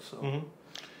material. So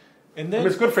And then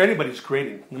it's good for anybody who's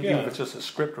creating, even Yeah. if it's just a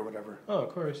script or whatever. Oh, of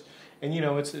course. And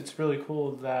it's really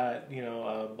cool that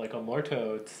like on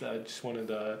Muerto, it's just one of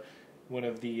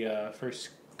the first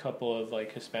couple of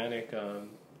like Hispanic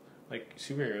like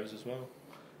superheroes as well.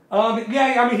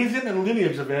 Yeah, I mean he's in the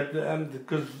lineage of it,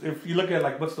 because if you look at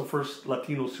like what's the first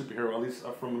Latino superhero, at least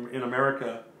in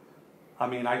America, I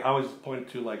mean I always point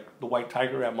to like the White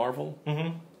Tiger at Marvel,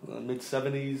 mid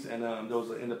 '70s, and there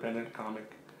was an independent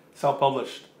comic,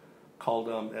 self-published, called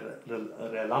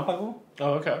Relámpago.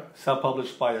 Oh, okay.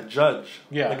 Self-published by a judge,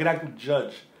 Yeah. like an actual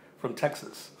judge from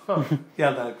Texas. Huh.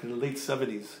 Yeah, like in the late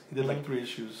 70s. He did like 3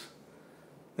 issues.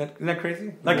 Isn't that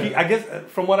crazy? Like, I guess,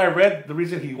 from what I read, the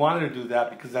reason he wanted to do that,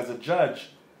 because as a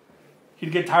judge,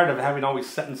 he'd get tired of having always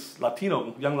sentenced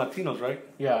young Latinos, right?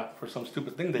 Yeah. For some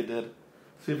stupid thing they did.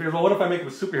 So he figured, well, what if I make him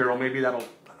a superhero? Maybe that'll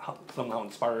somehow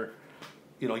inspire,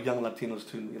 young Latinos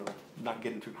to, not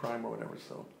get into crime or whatever.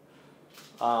 So,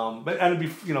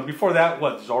 before that,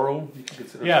 Zorro? You can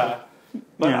consider. Yeah.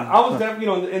 But I was there,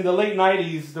 in the late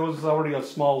 90s, there was already a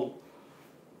small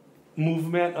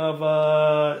movement of,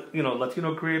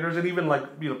 Latino creators, and even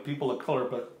people of color,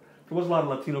 but there was a lot of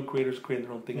Latino creators creating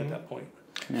their own thing at that point.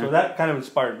 Yeah. So that kind of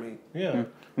inspired me. Yeah.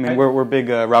 I mean, we're big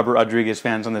Robert Rodriguez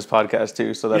fans on this podcast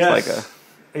too, so that's like a...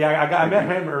 Yeah, I met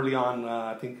him early on.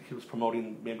 I think he was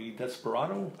promoting maybe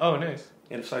Desperado. Oh, nice.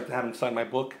 And so I had him sign my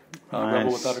book,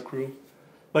 Rebel Without a Crew.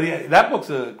 But yeah, that book's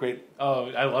a great... Oh,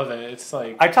 I love it. It's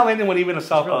like... I tell anyone, even a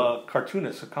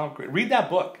cartoonist, a comic creator, read that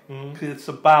book. Because it's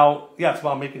about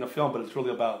making a film, but it's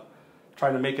really about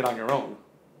trying to make it on your own.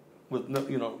 With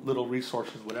little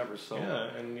resources, whatever. So yeah,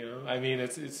 and I mean,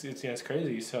 it's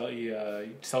crazy. He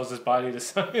sells his body to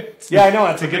science. Yeah, I know.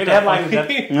 It's a good headline,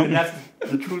 and that's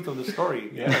the truth of the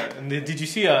story. Yeah. And did you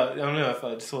see? I don't know if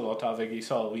just a little off topic. You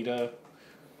saw Alita?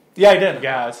 Yeah, I did.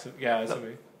 Yeah, it's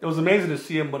amazing. It was amazing to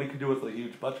see him what he could do with a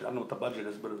huge budget. I don't know what the budget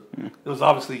is, but it was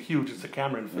obviously huge. It's a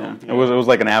Cameron film. Yeah. It was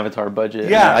like an Avatar budget.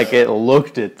 Yeah, like it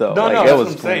looked it though. No, that's what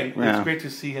I'm saying. Yeah. It's great to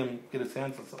see him get his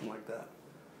hands on something like that.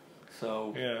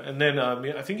 So yeah, and then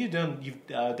I think you've done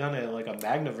a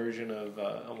Magna version of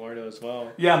Muerto as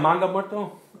well. Yeah, Manga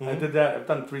Muerto. I did that. I've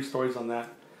done 3 stories on that.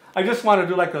 I just want to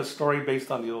do like a story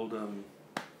based on the old.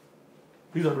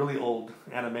 These are really old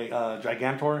anime.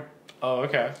 Gigantor. Oh,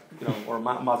 okay. Or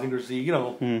Mazinger Z.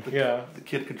 The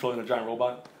kid controlling a giant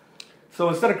robot. So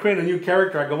instead of creating a new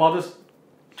character, I go, well, I'll just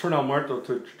turn out Muerto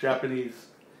to Japanese.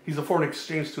 He's a foreign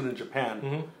exchange student in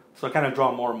Japan. So I kind of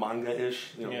draw more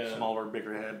manga-ish, smaller,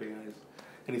 bigger head, big eyes.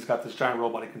 And he's got this giant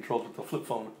robot he controls with a flip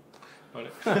phone.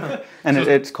 And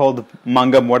it's called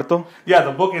Manga Muerto? Yeah,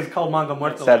 the book is called Manga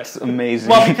Muerto. That's amazing.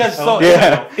 Well, because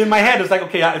in my head, it's like,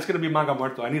 okay, it's going to be Manga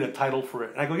Muerto. I need a title for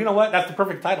it. And I go, you know what? That's the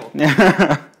perfect title.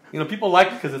 People like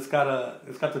it because it's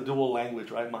got the dual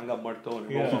language, right? Manga Muerto,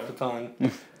 and it rolls off the tongue.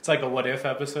 It's like a what if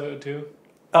episode, too?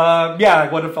 What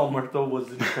if El Muerto was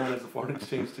in Japan as a foreign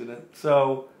exchange student.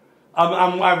 So...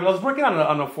 I was working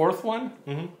on a 4th one,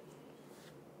 and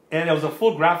it was a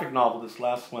full graphic novel, this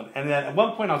last one. And then at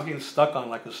one point I was getting stuck on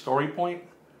like a story point.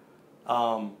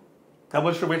 I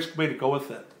wasn't sure which way to go with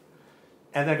it.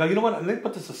 And then I go, you know what, let me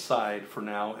put this aside for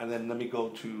now, and then let me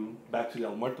go back to the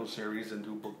El Muerto series and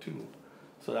do book 2.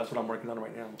 So that's what I'm working on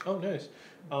right now. Oh, nice.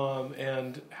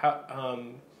 And how,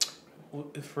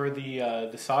 for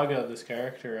the saga of this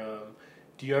character,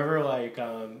 do you ever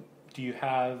do you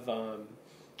have...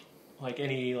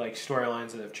 any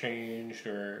storylines that have changed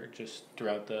or just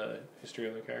throughout the history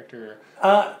of the character?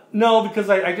 No, because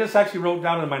I just actually wrote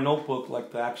down in my notebook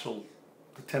the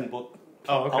 10-book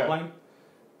outline,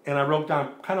 and I wrote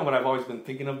down kind of what I've always been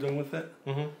thinking of doing with it.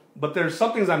 But there's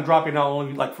some things I'm dropping out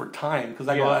only for time because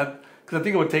I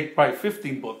think it would take probably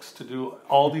 15 books to do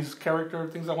all these character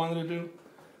things I wanted to do,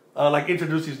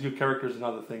 introduce these new characters and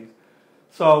other things.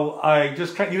 So you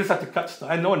just have to cut stuff,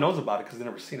 and no one knows about it because they've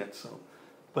never seen it. So.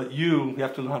 But you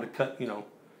have to learn how to cut,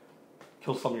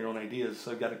 kill some of your own ideas.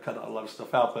 So you got to cut a lot of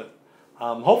stuff out. But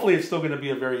hopefully it's still going to be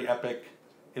a very epic,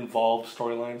 involved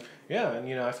storyline. Yeah, and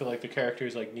I feel like the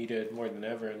characters needed more than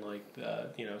ever, and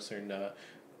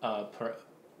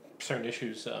certain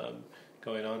issues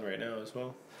going on right now as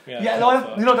well. Yeah,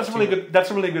 that's a really good.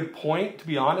 That's a really good point, to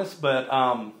be honest. But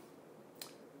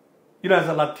as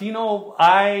a Latino,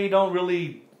 I don't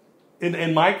really.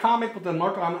 In my comic with the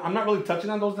Muerto, I'm not really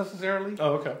touching on those necessarily.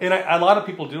 Oh, okay. And a lot of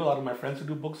people do. A lot of my friends who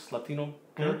do books, Latino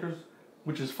characters,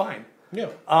 which is fine.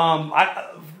 Yeah.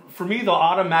 For me, though,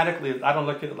 automatically, I don't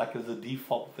look at it as a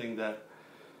default thing that,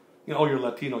 you're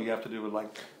Latino, you have to do with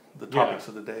the topics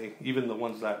of the day, even the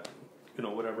ones that,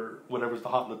 whatever's the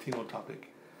hot Latino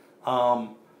topic.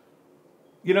 I'm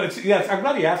glad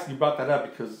you brought that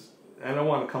up because I don't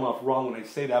want to come off wrong when I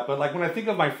say that, but when I think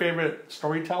of my favorite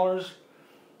storytellers.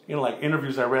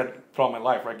 Interviews I read throughout my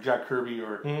life, like Jack Kirby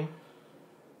or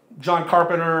John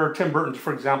Carpenter or Tim Burton,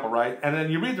 for example, right? And then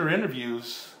you read their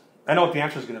interviews, I know what the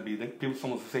answer is going to be.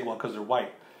 Someone will say, well, because they're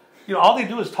white. All they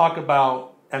do is talk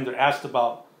about, and they're asked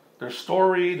about their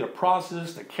story, their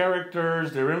process, their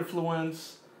characters, their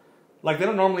influence. They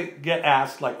don't normally get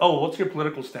asked, oh, what's your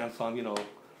political stance on,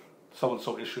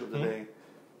 so-and-so issue of the day.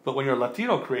 But when you're a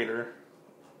Latino creator,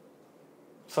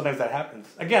 sometimes that happens.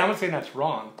 Again, I'm not saying that's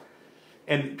wrong.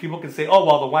 And people can say, oh,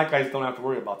 well, the white guys don't have to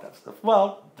worry about that stuff.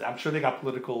 Well, I'm sure they got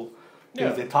political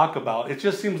things they talk about. It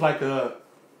just seems like I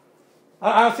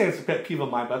don't say it's a pet peeve of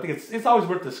mine, but I think it's always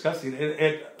worth discussing.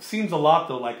 It seems a lot,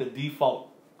 though, like a default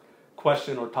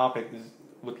question or topic is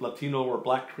with Latino or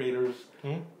black creators.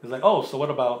 It's like, oh, so what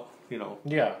about,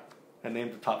 and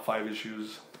name the top 5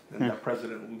 issues and that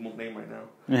president we won't name right now.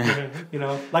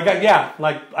 Like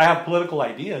I have political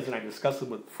ideas and I discuss them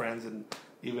with friends and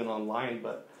even online,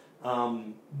 but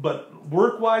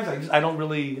work wise, I don't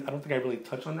think I really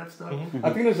touch on that stuff.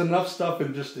 I think there's enough stuff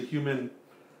in just the human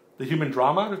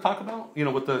drama to talk about,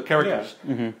 with the characters.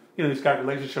 He's got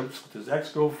relationships with his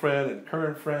ex-girlfriend and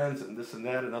current friends and this and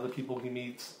that and other people he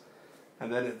meets,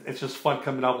 and then it's just fun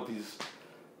coming out with these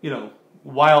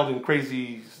wild and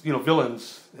crazy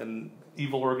villains and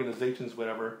evil organizations,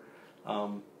 whatever.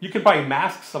 You can probably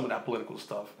mask some of that political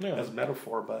stuff as a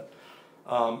metaphor, but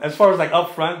as far as like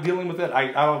upfront dealing with it,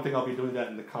 I don't think I'll be doing that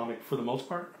in the comic for the most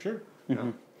part. Sure.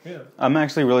 Yeah. I'm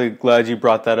actually really glad you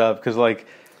brought that up because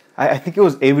I think it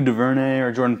was Ava DuVernay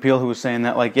or Jordan Peele who was saying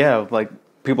that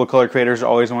people of color creators are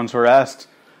always the ones who are asked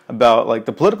about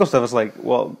the political stuff. It's like,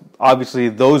 well, obviously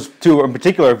those two in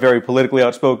particular are very politically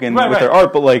outspoken with their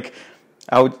art, but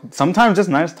sometimes it's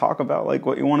nice to talk about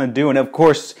what you want to do, and of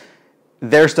course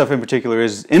their stuff in particular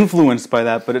is influenced by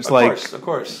that, but it's of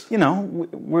course.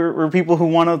 We're people who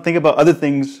want to think about other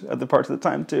things other parts of the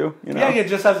time too.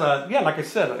 Just as like I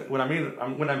said, when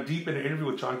I'm deep in an interview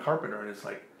with John Carpenter and it's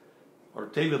or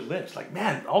David Lynch,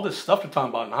 man, all this stuff they're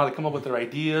talking about and how they come up with their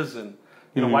ideas and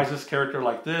why is this character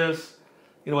like this,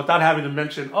 without having to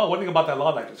mention, what do you think about that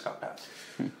law that just got passed?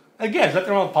 Again, is that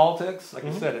their own politics? Like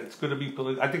I said, it's good to be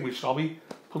I think we should all be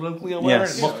politically aware,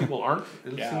 and most people aren't.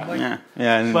 It seems like.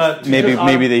 And but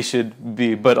maybe they should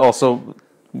be, but also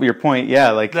your point,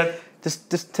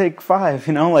 just take 5.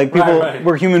 People,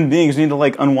 we're human beings. We need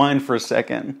to unwind for a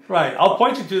second. Right. I'll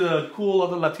point you to the cool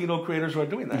other Latino creators who are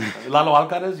doing that. Lalo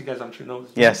Alcaraz, you guys I'm sure know.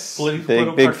 Yes,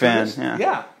 big fan.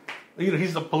 Yeah.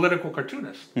 He's a political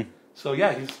cartoonist. So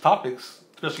his topics,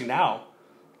 especially now,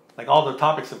 all the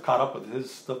topics have caught up with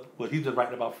his stuff, what he's been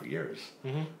writing about for years.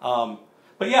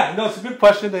 But it's a good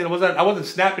question. I wasn't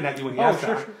snapping at you when you asked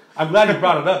that. Sure. I'm glad you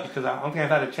brought it up because I don't think I've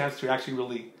had a chance to actually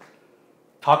really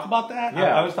talk about that.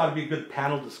 I always thought it'd be a good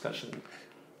panel discussion.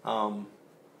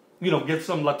 Get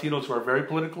some Latinos who are very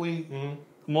politically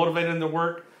motivated in their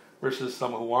work versus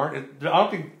some who aren't. I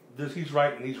don't think he's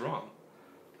right and he's wrong.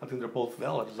 I think they're both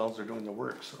valid as long as they're doing their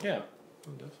work. So. Yeah,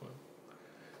 definitely.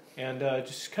 And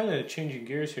just kind of changing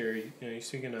gears here, you're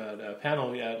speaking at a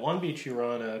panel. At Long Beach, you were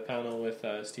on a panel with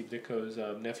Steve Ditko's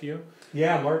nephew.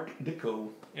 Yeah, Mark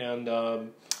Ditko. And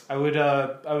I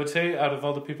would say, out of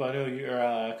all the people I know, you're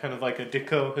kind of like a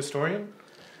Ditko historian.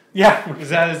 Yeah, is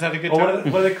that a good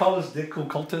term? What do they call this? Ditko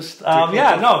cultist?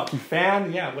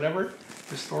 Fan. Yeah, whatever.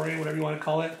 Historian, whatever you want to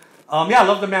call it. I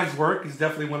love the man's work. He's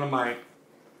definitely one of my,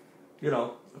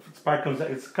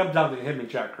 it comes down to him and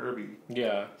Jack Kirby.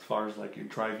 Yeah. As far as your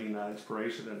driving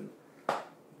inspiration and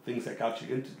things that got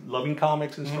you into loving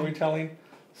comics and storytelling.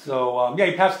 So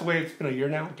he passed away. It's been a year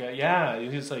now. Yeah.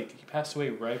 He was he passed away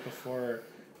right before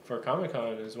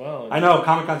Comic-Con as well. And I know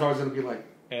Comic-Con's always going to be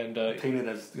tainted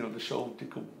as the show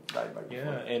Ditko died by before.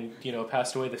 Yeah, and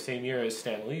passed away the same year as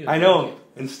Stan Lee. I know,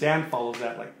 and Stan follows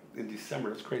that in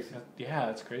December. It's crazy. Yeah,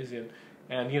 it's crazy.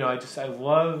 And I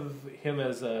love him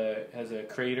as a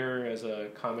creator, as a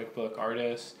comic book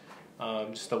artist.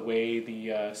 Just the way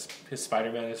his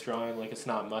Spider-Man is drawn, it's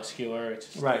not muscular, it's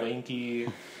just lanky,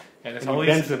 and it's all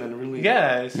these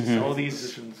it's just all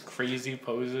these crazy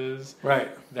poses. Right.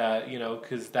 That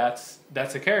because that's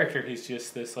a character. He's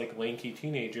just this lanky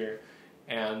teenager,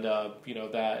 and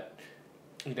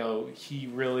he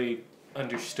really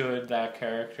understood that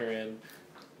character and.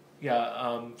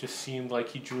 Just seemed like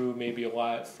he drew maybe a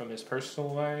lot from his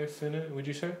personal life in it, would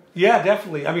you say? Yeah,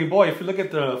 definitely. I mean, boy, if you look at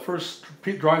the first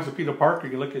drawings of Peter Parker,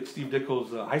 you look at Steve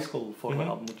Ditko's high school photo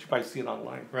album, which you probably see it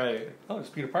online. Right. Oh, it's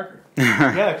Peter Parker.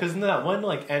 Yeah, because in that one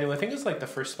annual, I think it's the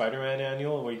first Spider-Man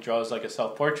annual where he draws a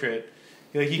self-portrait.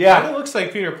 He kind of looks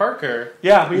like Peter Parker.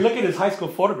 Yeah, but you look at his high school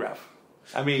photograph.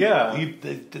 I mean,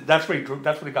 that's where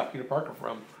he got Peter Parker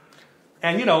from.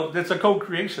 And, it's a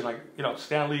co-creation.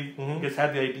 Stan Lee just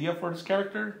had the idea for this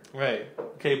character. Right.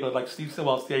 Okay, but Steve said,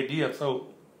 well, it's the idea, so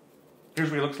here's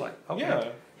what he looks like. Okay. Yeah.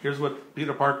 Here's what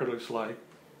Peter Parker looks like.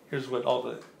 Here's what all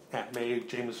the Aunt May,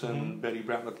 Jameson, Betty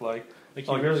Brant look like.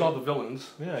 Here's all the villains.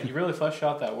 Yeah, you really flesh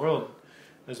out that world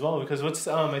as well. Because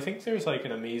I think there's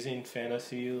an Amazing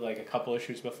Fantasy, a couple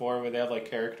issues before, where they have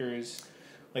characters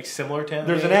similar to Aunt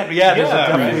May. There's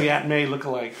definitely Aunt May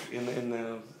lookalike in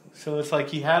the... So it's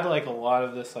he had a lot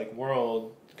of this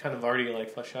world kind of already like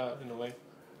fleshed out in a way.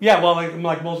 Yeah, well,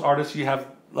 like most artists, you have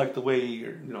like the way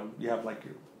you have like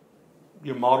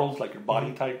your models, like your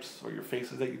body types or your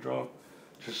faces that you draw.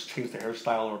 Just change the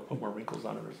hairstyle or put more wrinkles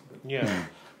on it or something. Yeah.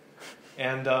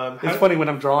 And it's funny when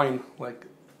I'm drawing, like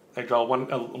I draw one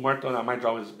Muerto, and I might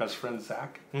draw his best friend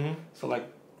Zach. So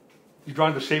like you're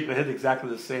drawing the shape of the head exactly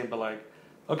the same, but like,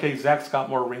 okay, Zach's got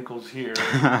more wrinkles here.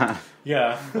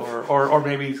 Yeah. or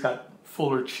maybe he's got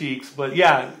fuller cheeks. But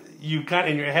yeah, you kind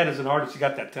of in your head as an artist, you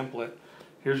got that template.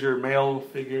 Here's your male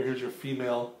figure, here's your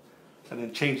female, and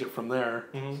then change it from there.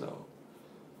 So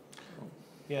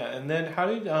yeah, and then how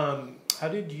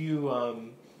did you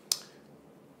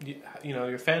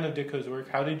you're a fan of Ditko's work.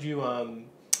 How did you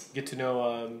get to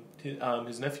know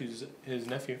his nephew?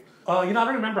 I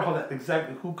don't remember how that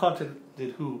exactly who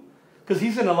contacted who, because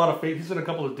he's in a lot of he's in a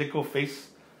couple of Ditko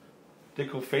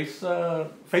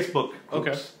Facebook groups.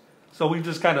 Okay. So we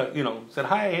just kind of said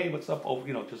hi, hey, what's up? Oh,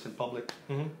 just in public.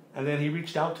 And then he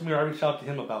reached out to me, or I reached out to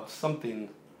him about something.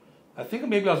 I think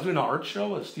maybe I was doing an art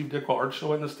show, a Steve Ditko art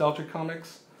show at Nostalgia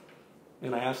Comics,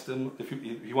 and I asked him if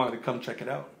he wanted to come check it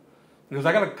out. And he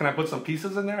goes, can I put some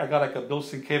pieces in there? I got like a Bill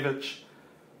Sienkiewicz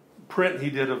print he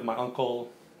did of my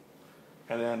uncle,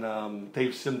 and then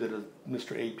Dave Sim did a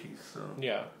Mr. A piece. So.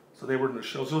 Yeah. So they were in the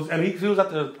show. So he was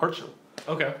at the art show.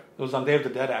 Okay. It was on Day of the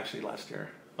Dead actually last year.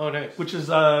 Oh, nice. Which is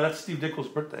that's Steve Ditko's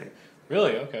birthday.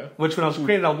 Really? Okay. Which when I was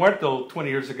creating El Muerto 20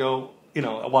 years ago, he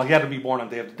had to be born on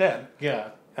Day of the Dead.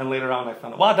 Yeah. And later on, I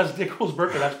found out, wow, that's Ditko's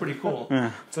birthday. That's pretty cool.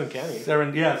 It's uncanny.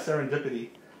 Serendipity.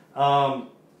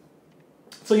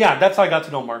 So yeah, that's how I got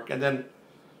to know Mark. And then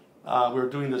we were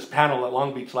doing this panel at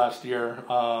Long Beach last year,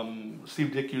 Steve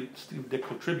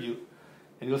Ditko tribute.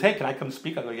 And he goes, hey, can I come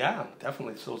speak? I go, yeah,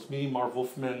 definitely. So it's me, Marv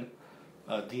Wolfman,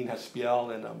 Dean Hespiel,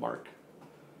 and Mark.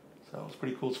 So it's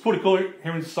pretty cool. It's pretty cool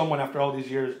hearing someone after all these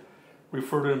years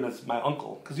refer to him as my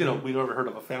uncle. Because, we'd never heard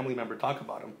of a family member talk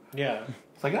about him. Yeah.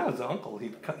 It's like, it's an uncle.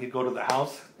 He'd go to the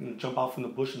house, jump out from the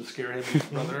bush and scare him and his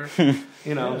brother. Show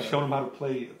him how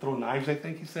to throw knives, I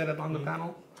think he said it on the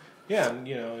panel. Yeah, and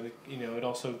it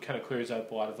also kind of clears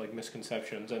up a lot of like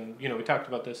misconceptions. And, we talked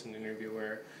about this in the interview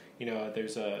where,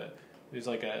 there's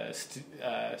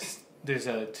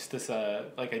this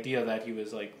idea that he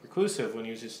was like reclusive when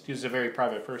he was a very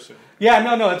private person. Yeah,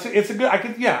 no, it's a good.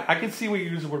 I could see where you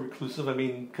use the word reclusive. I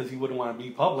mean, because he wouldn't want to be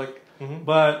public,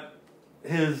 but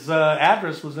his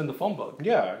address was in the phone book.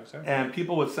 Yeah, exactly. And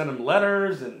people would send him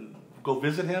letters and go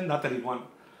visit him. Not that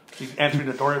he's answering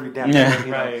the door every damn day,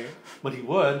 right? But he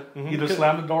would either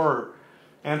slam the door or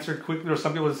answer quickly, or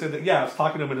some people would say that I was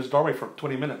talking to him in his doorway for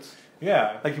 20 minutes.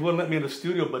 Yeah, like he wouldn't let me in the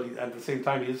studio, but at the same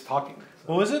time he is talking. So.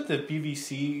 Well, was it the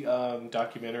BBC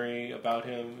documentary about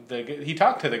him? He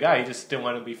talked to the guy, he just didn't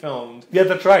want to be filmed. Yeah,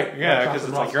 that's right. Yeah, because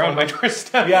it's like you're on my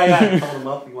doorstep. Yeah. Called him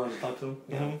up. He wanted to talk to him.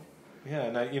 Yeah, yeah,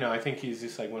 and I think he's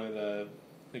just like one of the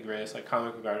greatest like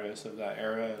comic book artists of that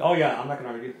era. Oh yeah, I'm not gonna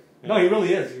argue. Yeah. No, he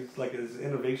really is. He's like his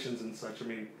innovations and such. I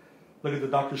mean, look at the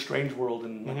Doctor Strange world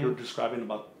and like you were describing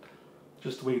about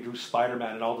just the way he drew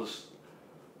Spider-Man and all this.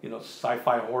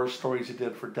 Sci-fi horror stories he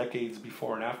did for decades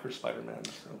before and after Spider-Man.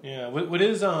 So. Yeah, what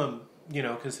is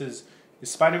because his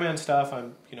Spider-Man stuff I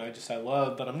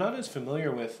love, but I'm not as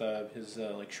familiar with his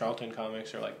like Charlton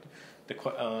comics or like the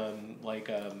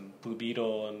Blue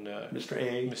Beetle and Mr.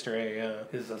 A. Mr. A. Yeah,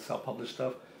 his self-published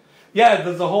stuff. Yeah,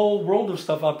 there's a whole world of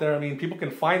stuff out there. I mean, people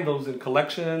can find those in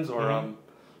collections or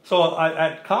so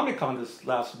at Comic-Con this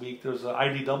last week, there's an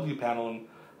IDW panel and.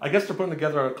 I guess they're putting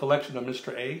together a collection of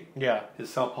Mr. A. Yeah.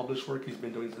 His self-published work he's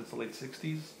been doing since the late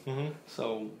 60s.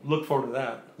 So look forward to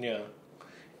that. Yeah.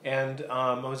 And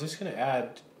I was just going to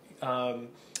add,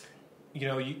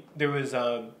 there was,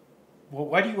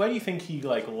 why do you think he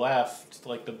like left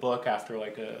like the book after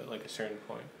like a certain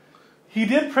point? He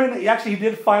did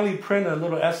finally print a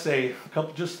little essay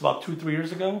just about 2-3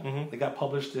 years ago. It got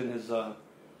published in his, so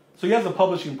he has a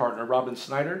publishing partner, Robin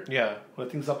Snyder. Yeah. Who I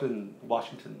think is up in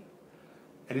Washington.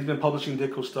 And he's been publishing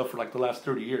Ditko stuff for like the last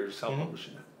 30 years,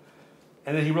 self-publishing it.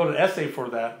 And then he wrote an essay for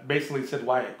that, basically said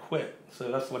why I quit.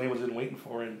 So that's what he was waiting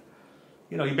for. And,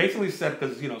 he basically said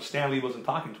because, Stan Lee wasn't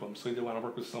talking to him, so he didn't want to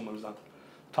work with someone who's not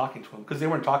talking to him. Because they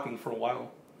weren't talking for a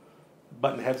while.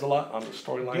 Butting heads a lot on the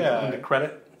storyline and the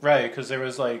credit. Right, because there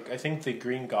was I think the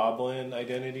Green Goblin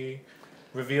identity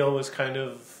reveal was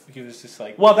he was just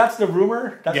like... Well, that's the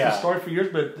rumor. That's the story for years.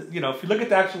 But, if you look at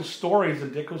the actual stories,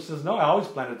 and Ditko says, no, I always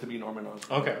planned it to be Norman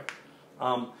Osborn. Okay.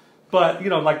 But,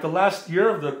 like the last year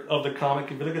of the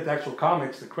comic, if you look at the actual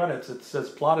comics, the credits, it says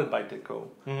plotted by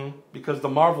Ditko. Because the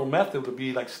Marvel method would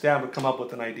be Stan would come up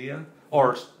with an idea.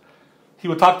 Or he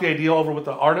would talk the idea over with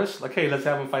the artist. Like, hey, let's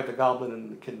have him fight the Goblin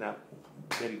and kidnap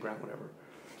Betty Brant, whatever.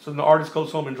 So the artist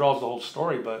goes home and draws the whole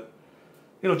story, but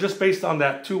just based on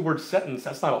that 2-word sentence,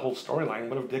 that's not a whole storyline.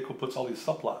 What if Ditko puts all these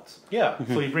subplots? Yeah.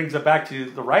 So he brings it back to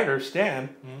the writer, Stan.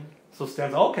 So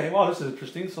Stan's, okay, well, this is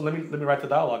interesting. So let me write the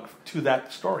dialogue to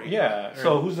that story. Yeah.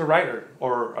 So who's the writer,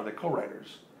 or are they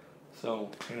co-writers? So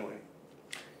anyway.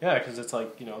 Yeah, because it's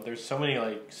like, there's so many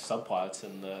like subplots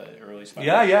in the early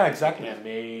Spider-Man. Yeah, exactly. Yeah,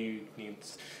 May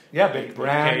needs Betty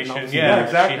Brant. education. Yeah,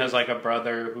 exactly. She has like a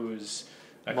brother who's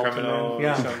a criminal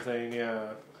or something.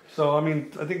 Yeah. So I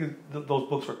mean, I think those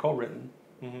books were co-written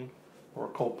or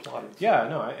co-plotted. Yeah,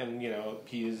 no, and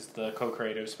he's the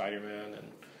co-creator of Spider-Man,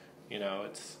 and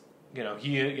it's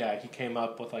he came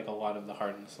up with like a lot of the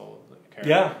heart and soul of the character.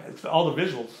 Yeah, it's all the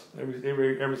visuals,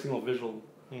 every single visual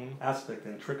aspect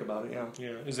and trick about it. Yeah.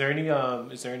 Yeah. Is there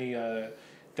any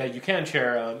that you can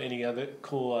share any other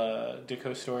cool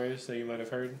Ditko stories that you might have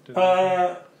heard?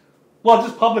 Well,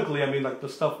 just publicly, I mean, like the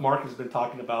stuff Mark has been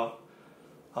talking about,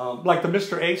 like the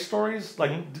Mr. A stories.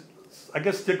 Like, I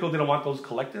guess Ditko didn't want those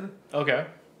collected. Okay.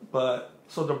 But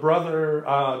so the brother,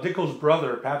 Ditko's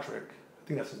brother, Patrick, I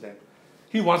think that's his name.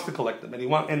 He wants to collect them,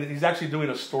 and he's actually doing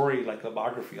a story, like a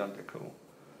biography on Ditko.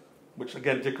 Which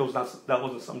again, that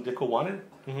wasn't something Ditko wanted.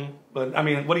 But I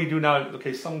mean, what do you do now?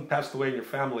 Okay, someone passed away in your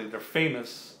family. They're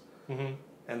famous, and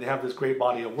they have this great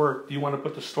body of work. Do you want to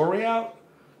put the story out,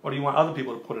 or do you want other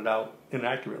people to put it out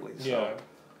inaccurately? So,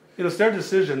 it's their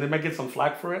decision. They might get some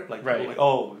flack for it, like people like,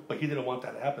 oh, but he didn't want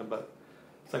that to happen. But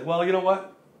it's like, well, you know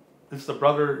what? It's the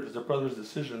brother's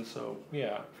decision. So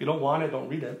if you don't want it, don't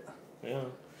read it. Yeah.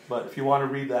 But if you want to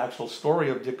read the actual story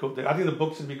of Ditko, I think the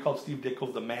book should be called Steve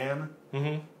Ditko's The Man.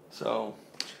 So,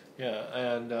 yeah,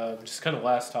 and just kind of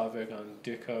last topic on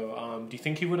Ditko. Do you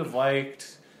think he would have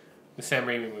liked the Sam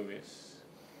Raimi movies?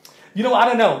 I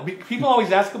don't know. People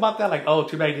always ask about that. Like, oh,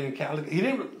 too bad he didn't care. Like,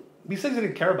 he says he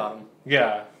didn't care about him.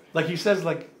 Yeah. Like he says,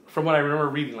 like from what I remember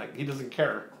reading, like he doesn't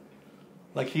care.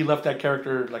 Like he left that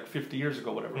character like 50 years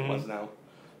ago, whatever it was now.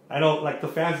 I don't like the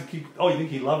fans keep. Oh, you think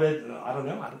he loved it? No, I don't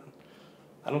know.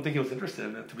 I don't think he was interested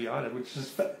in it, to be honest. Which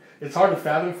is it's hard to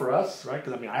fathom for us, right?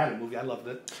 Because I mean, I had a movie, I loved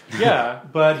it. Yeah,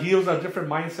 but he was a different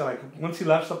mindset. Like once he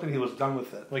left something, he was done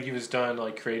with it. Like he was done,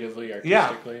 like creatively,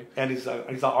 artistically. Yeah, and he's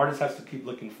an artist has to keep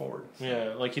looking forward. So.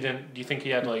 Yeah, like he didn't. Do you think he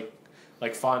had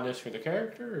like fondness for the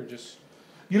character, or just?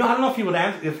 I don't know if he would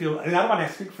answer. I don't want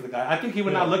to speak for the guy. I think he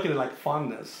would not look at it like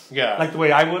fondness. Yeah, like the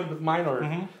way I would with mine, or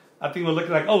I think he would look at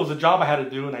it like, oh, it was a job I had to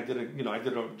do, and I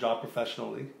did a job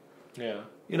professionally. Yeah.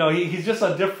 He's just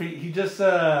a different. He just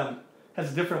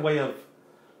has a different way of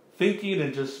thinking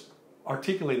and just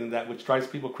articulating that, which drives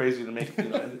people crazy to make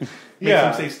makes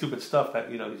him say stupid stuff that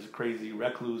he's a crazy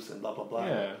recluse and blah blah blah.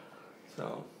 Yeah.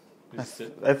 So.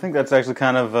 I think that's actually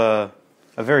kind of a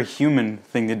very human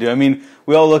thing to do. I mean,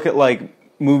 we all look at like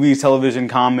movies, television,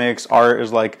 comics, art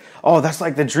is like, oh, that's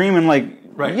like the dream, and like,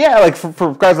 yeah, like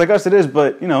for guys like us, it is.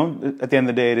 But at the end of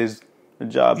the day, it is a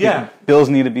job. Yeah, bills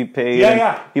need to be paid.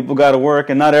 Yeah, people got to work,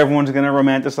 and not everyone's going to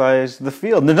romanticize the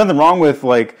field. And there's nothing wrong with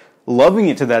like loving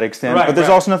it to that extent, but there's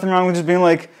also nothing wrong with just being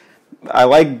like, I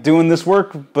like doing this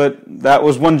work, but that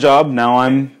was one job. Now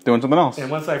I'm doing something else.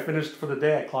 And once I finished for the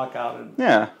day, I clock out. And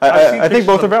I think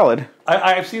both are valid.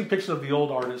 I've seen pictures of the old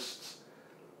artists.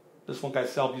 This one guy,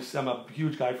 I'm a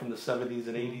huge guy from the 70s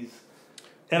and 80s.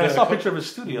 And I saw a picture of his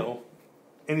studio,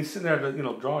 and he's sitting there,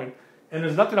 drawing. And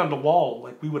there's nothing on the wall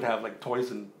like we would have, like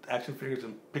toys and action figures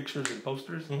and pictures and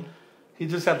posters. He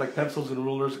just had like pencils and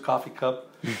rulers, a coffee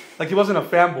cup. Like he wasn't a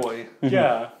fanboy.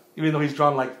 Yeah. Even though he's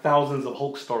drawn like thousands of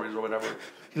Hulk stories or whatever.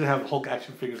 He didn't have Hulk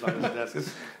action figures on his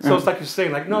desk. So it's like you're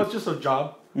saying, like, no, it's just a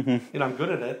job. I'm good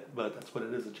at it, but that's what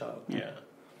it is, a job. Yeah.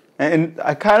 And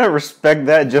I kind of respect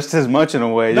that just as much in a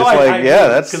way. No,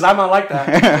 that's because I'm not like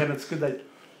that, and it's good that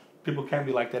people can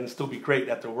be like that and still be great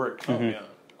at their work. Oh yeah,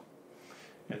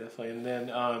 definitely. And then,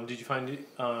 did you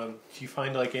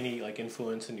find like any like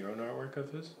influence in your own artwork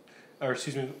of his, or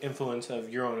excuse me, influence of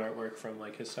your own artwork from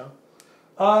like his style?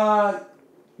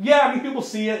 Yeah, I mean, people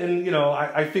see it, and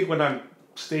I think when I'm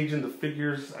staging the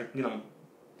figures, I'm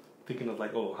thinking of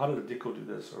like, oh, how did Ditko do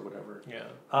this or whatever. Yeah.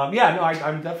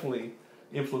 I'm definitely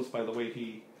influenced by the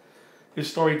way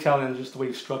his storytelling and just the way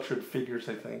he structured figures,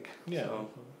 I think. Yeah. So,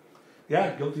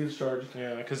 guilty as charged.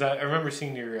 Yeah, because I remember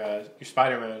seeing your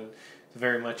Spider-Man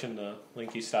very much in the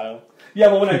Linky style. Yeah,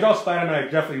 but when I draw Spider-Man, I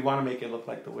definitely want to make it look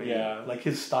like the way, like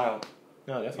his style.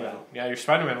 No, definitely. Yeah, your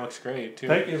Spider-Man looks great too.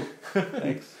 Thank you.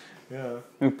 Thanks. Yeah.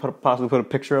 We possibly put a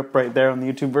picture up right there on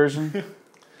the YouTube version.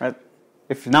 Right.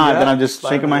 If not, then I'm just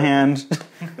shaking my hand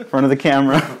in front of the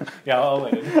camera. Yeah, I'll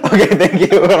wait. Okay, thank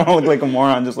you. I don't look like a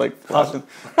moron, just like flashing.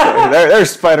 There's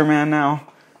Spider-Man now.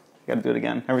 I gotta do it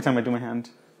again every time I do my hand.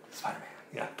 Spider-Man,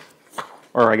 yeah.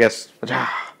 Or I guess,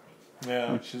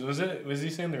 Yeah. Was he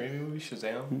saying the Raimi movie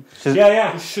Shazam?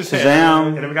 Yeah. Shazam.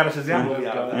 And then we got a Shazam movie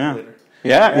out of that Yeah. later.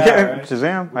 Yeah, Right.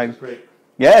 Shazam. Which is great.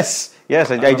 Yes,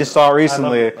 I just saw it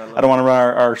recently. I love I don't want to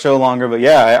run our show longer, but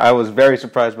yeah, I was very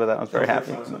surprised by that. I was very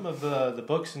happy. Some of the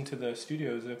books into the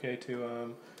studio. Is it okay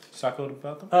to talk a little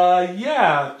about them?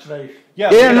 Yeah. Should I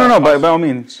Yeah, no, by all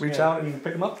means. reach out and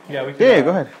pick them up? Yeah, we can. Yeah, go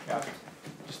ahead. Yeah.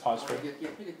 Just pause for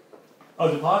it. Oh,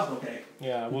 the pause? Okay.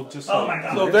 Yeah, we'll just. Oh my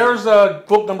God. So there's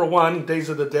book number 1, Days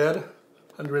of the Dead,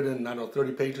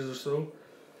 130 pages or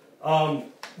so.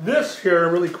 This here,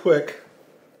 really quick,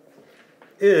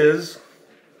 is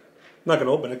I'm not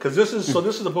gonna open it because this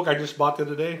is a book I just bought the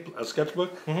other day, a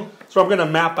sketchbook. So I'm gonna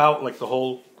map out like the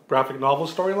whole graphic novel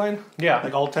storyline. Yeah.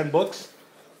 Like all 10 books.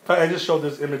 I just showed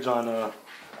this image on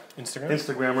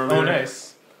Instagram earlier. Oh,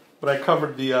 nice. But I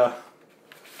covered the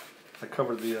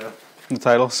The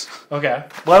titles. Okay.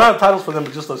 well, not the titles for them,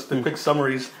 but just the quick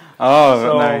summaries. Oh,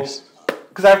 So- nice.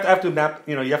 Because I have to map,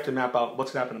 you have to map out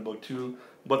what's going to happen in book 2,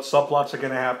 what subplots are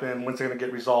going to happen, when's they're going to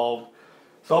get resolved.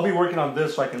 So I'll be working on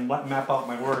this so I can map out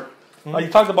my work. You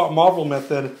talked about Marvel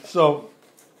method, so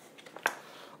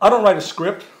I don't write a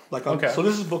script. So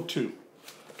this is book 2.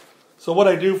 So what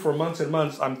I do for months and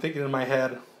months, I'm thinking in my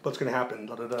head what's going to happen,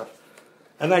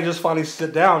 and I just finally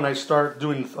sit down and I start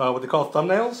doing what they call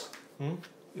thumbnails,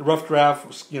 rough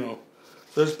draft. So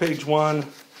there's page 1,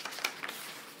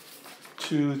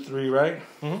 2, 3, right?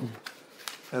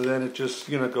 And then it just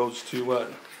goes to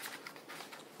what?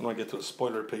 I'm gonna get to a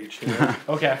spoiler page here.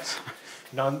 Okay.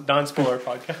 Non-spoiler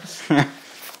podcast.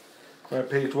 Right,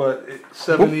 page what?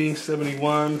 70,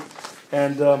 71,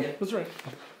 and that's right.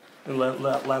 And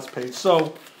last page.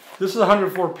 So this is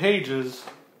 104 pages.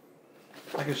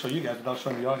 I can show you guys without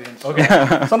showing the audience. Okay.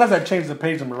 Sometimes I change the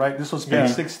page number, right? This was page Yeah.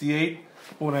 68.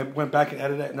 When I went back and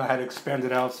edited it, and I had to expand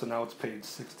it out, so now it's page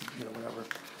 60, whatever.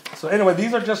 So anyway,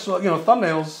 these are just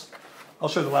thumbnails. I'll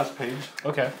show you the last page.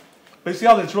 Okay. But you see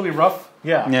how it's really rough?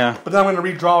 Yeah. Yeah. But then I'm going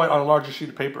to redraw it on a larger sheet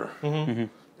of paper. And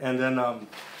then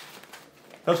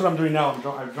that's what I'm doing now.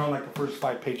 I've drawn like the first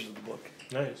 5 pages of the book.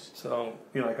 Nice. So,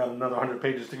 I got another 100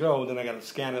 pages to go. Then I got to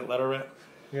scan it, letter it.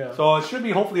 Yeah. So it should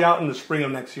be hopefully out in the spring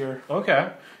of next year.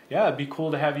 Okay. Yeah, it'd be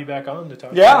cool to have you back on to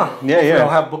talk. Yeah. About it. Hopefully I'll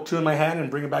have book 2 in my hand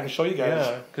and bring it back and show you guys.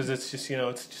 Yeah, because it's just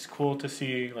it's just cool to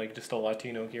see like just a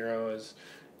Latino hero as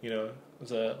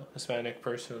as a Hispanic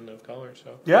person of color.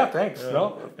 So Yeah, thanks.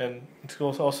 No. and it's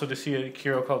cool also to see a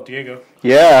hero called Diego.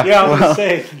 Yeah. Yeah, I was going to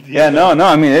say. Yeah, no.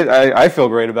 I mean, I feel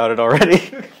great about it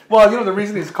already. Well, the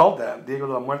reason he's called that, Diego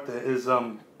de la Muerte, is,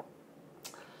 I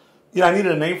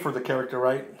needed a name for the character,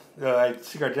 right? I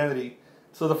seek identity.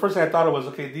 So the first thing I thought of was,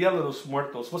 okay, Dia de los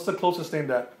Muertos. What's the closest name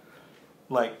that,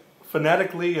 like,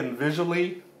 phonetically and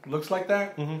visually looks like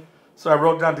that? So I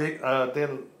wrote down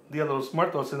Dia de los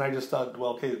Muertos, and I just thought,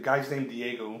 well, okay, the guy's named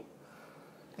Diego,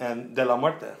 and de la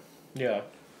Muerte. Yeah.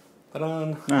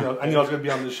 Ta-da. I knew I was going to be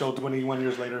on this show 21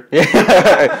 years later.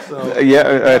 So,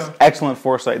 Yeah, excellent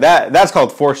foresight. That's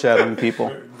called foreshadowing, people.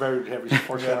 very heavy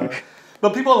foreshadowing.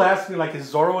 But people ask me, like,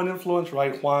 is Zorro an influence,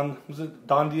 right? Juan, was it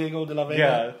Don Diego de la Vega?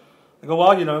 Yeah. I go,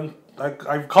 well,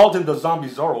 I've called him the zombie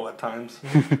Zorro at times.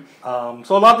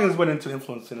 So a lot of things went into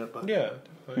influencing it. But Yeah.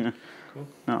 Definitely.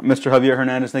 No, Mr. Javier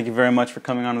Hernandez, thank you very much for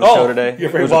coming on the show today. You're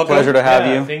very it was welcome. a pleasure to have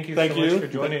Yeah, you. Thank you Thank so you. much for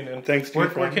joining. And Thanks to where,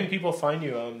 you for where having can people find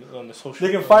you on the social?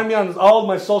 They can find me on all of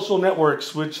my social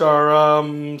networks, which are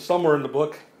somewhere in the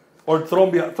book. Or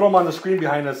throw them on the screen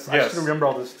behind us. I Yes. should remember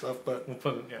all this stuff, but We'll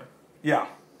put it, yeah. yeah.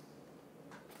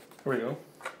 There we go.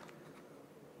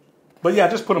 But yeah,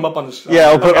 just put them up on the Yeah,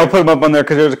 I'll put them up on there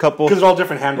because there's a couple. Because they're all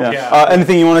different handles. Yeah. Yeah.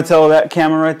 Anything you want to tell that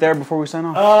camera right there before we sign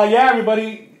off? Yeah,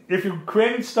 everybody, if you're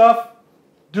creating stuff,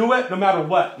 do it no matter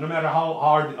what, no matter how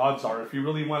hard the odds are. If you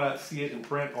really want to see it in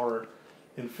print or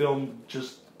in film,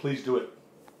 just please do it.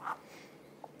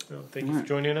 Well, thank you for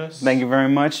joining us. Thank you very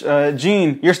much.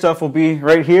 Gene, your stuff will be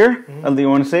right here. Do you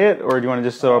want to say it, or do you want to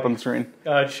just show up on the screen?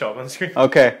 Just show up on the screen.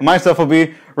 Okay, my stuff will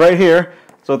be right here.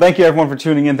 So thank you, everyone, for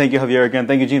tuning in. Thank you, Javier, again.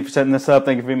 Thank you, Gene, for setting this up.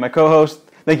 Thank you for being my co-host.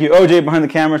 Thank you, OJ, behind the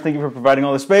cameras. Thank you for providing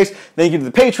all the space. Thank you to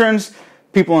the patrons,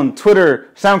 people on Twitter,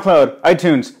 SoundCloud,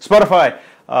 iTunes, Spotify.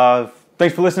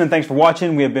 Thanks for listening. Thanks for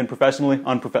watching. We have been professionally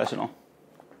unprofessional.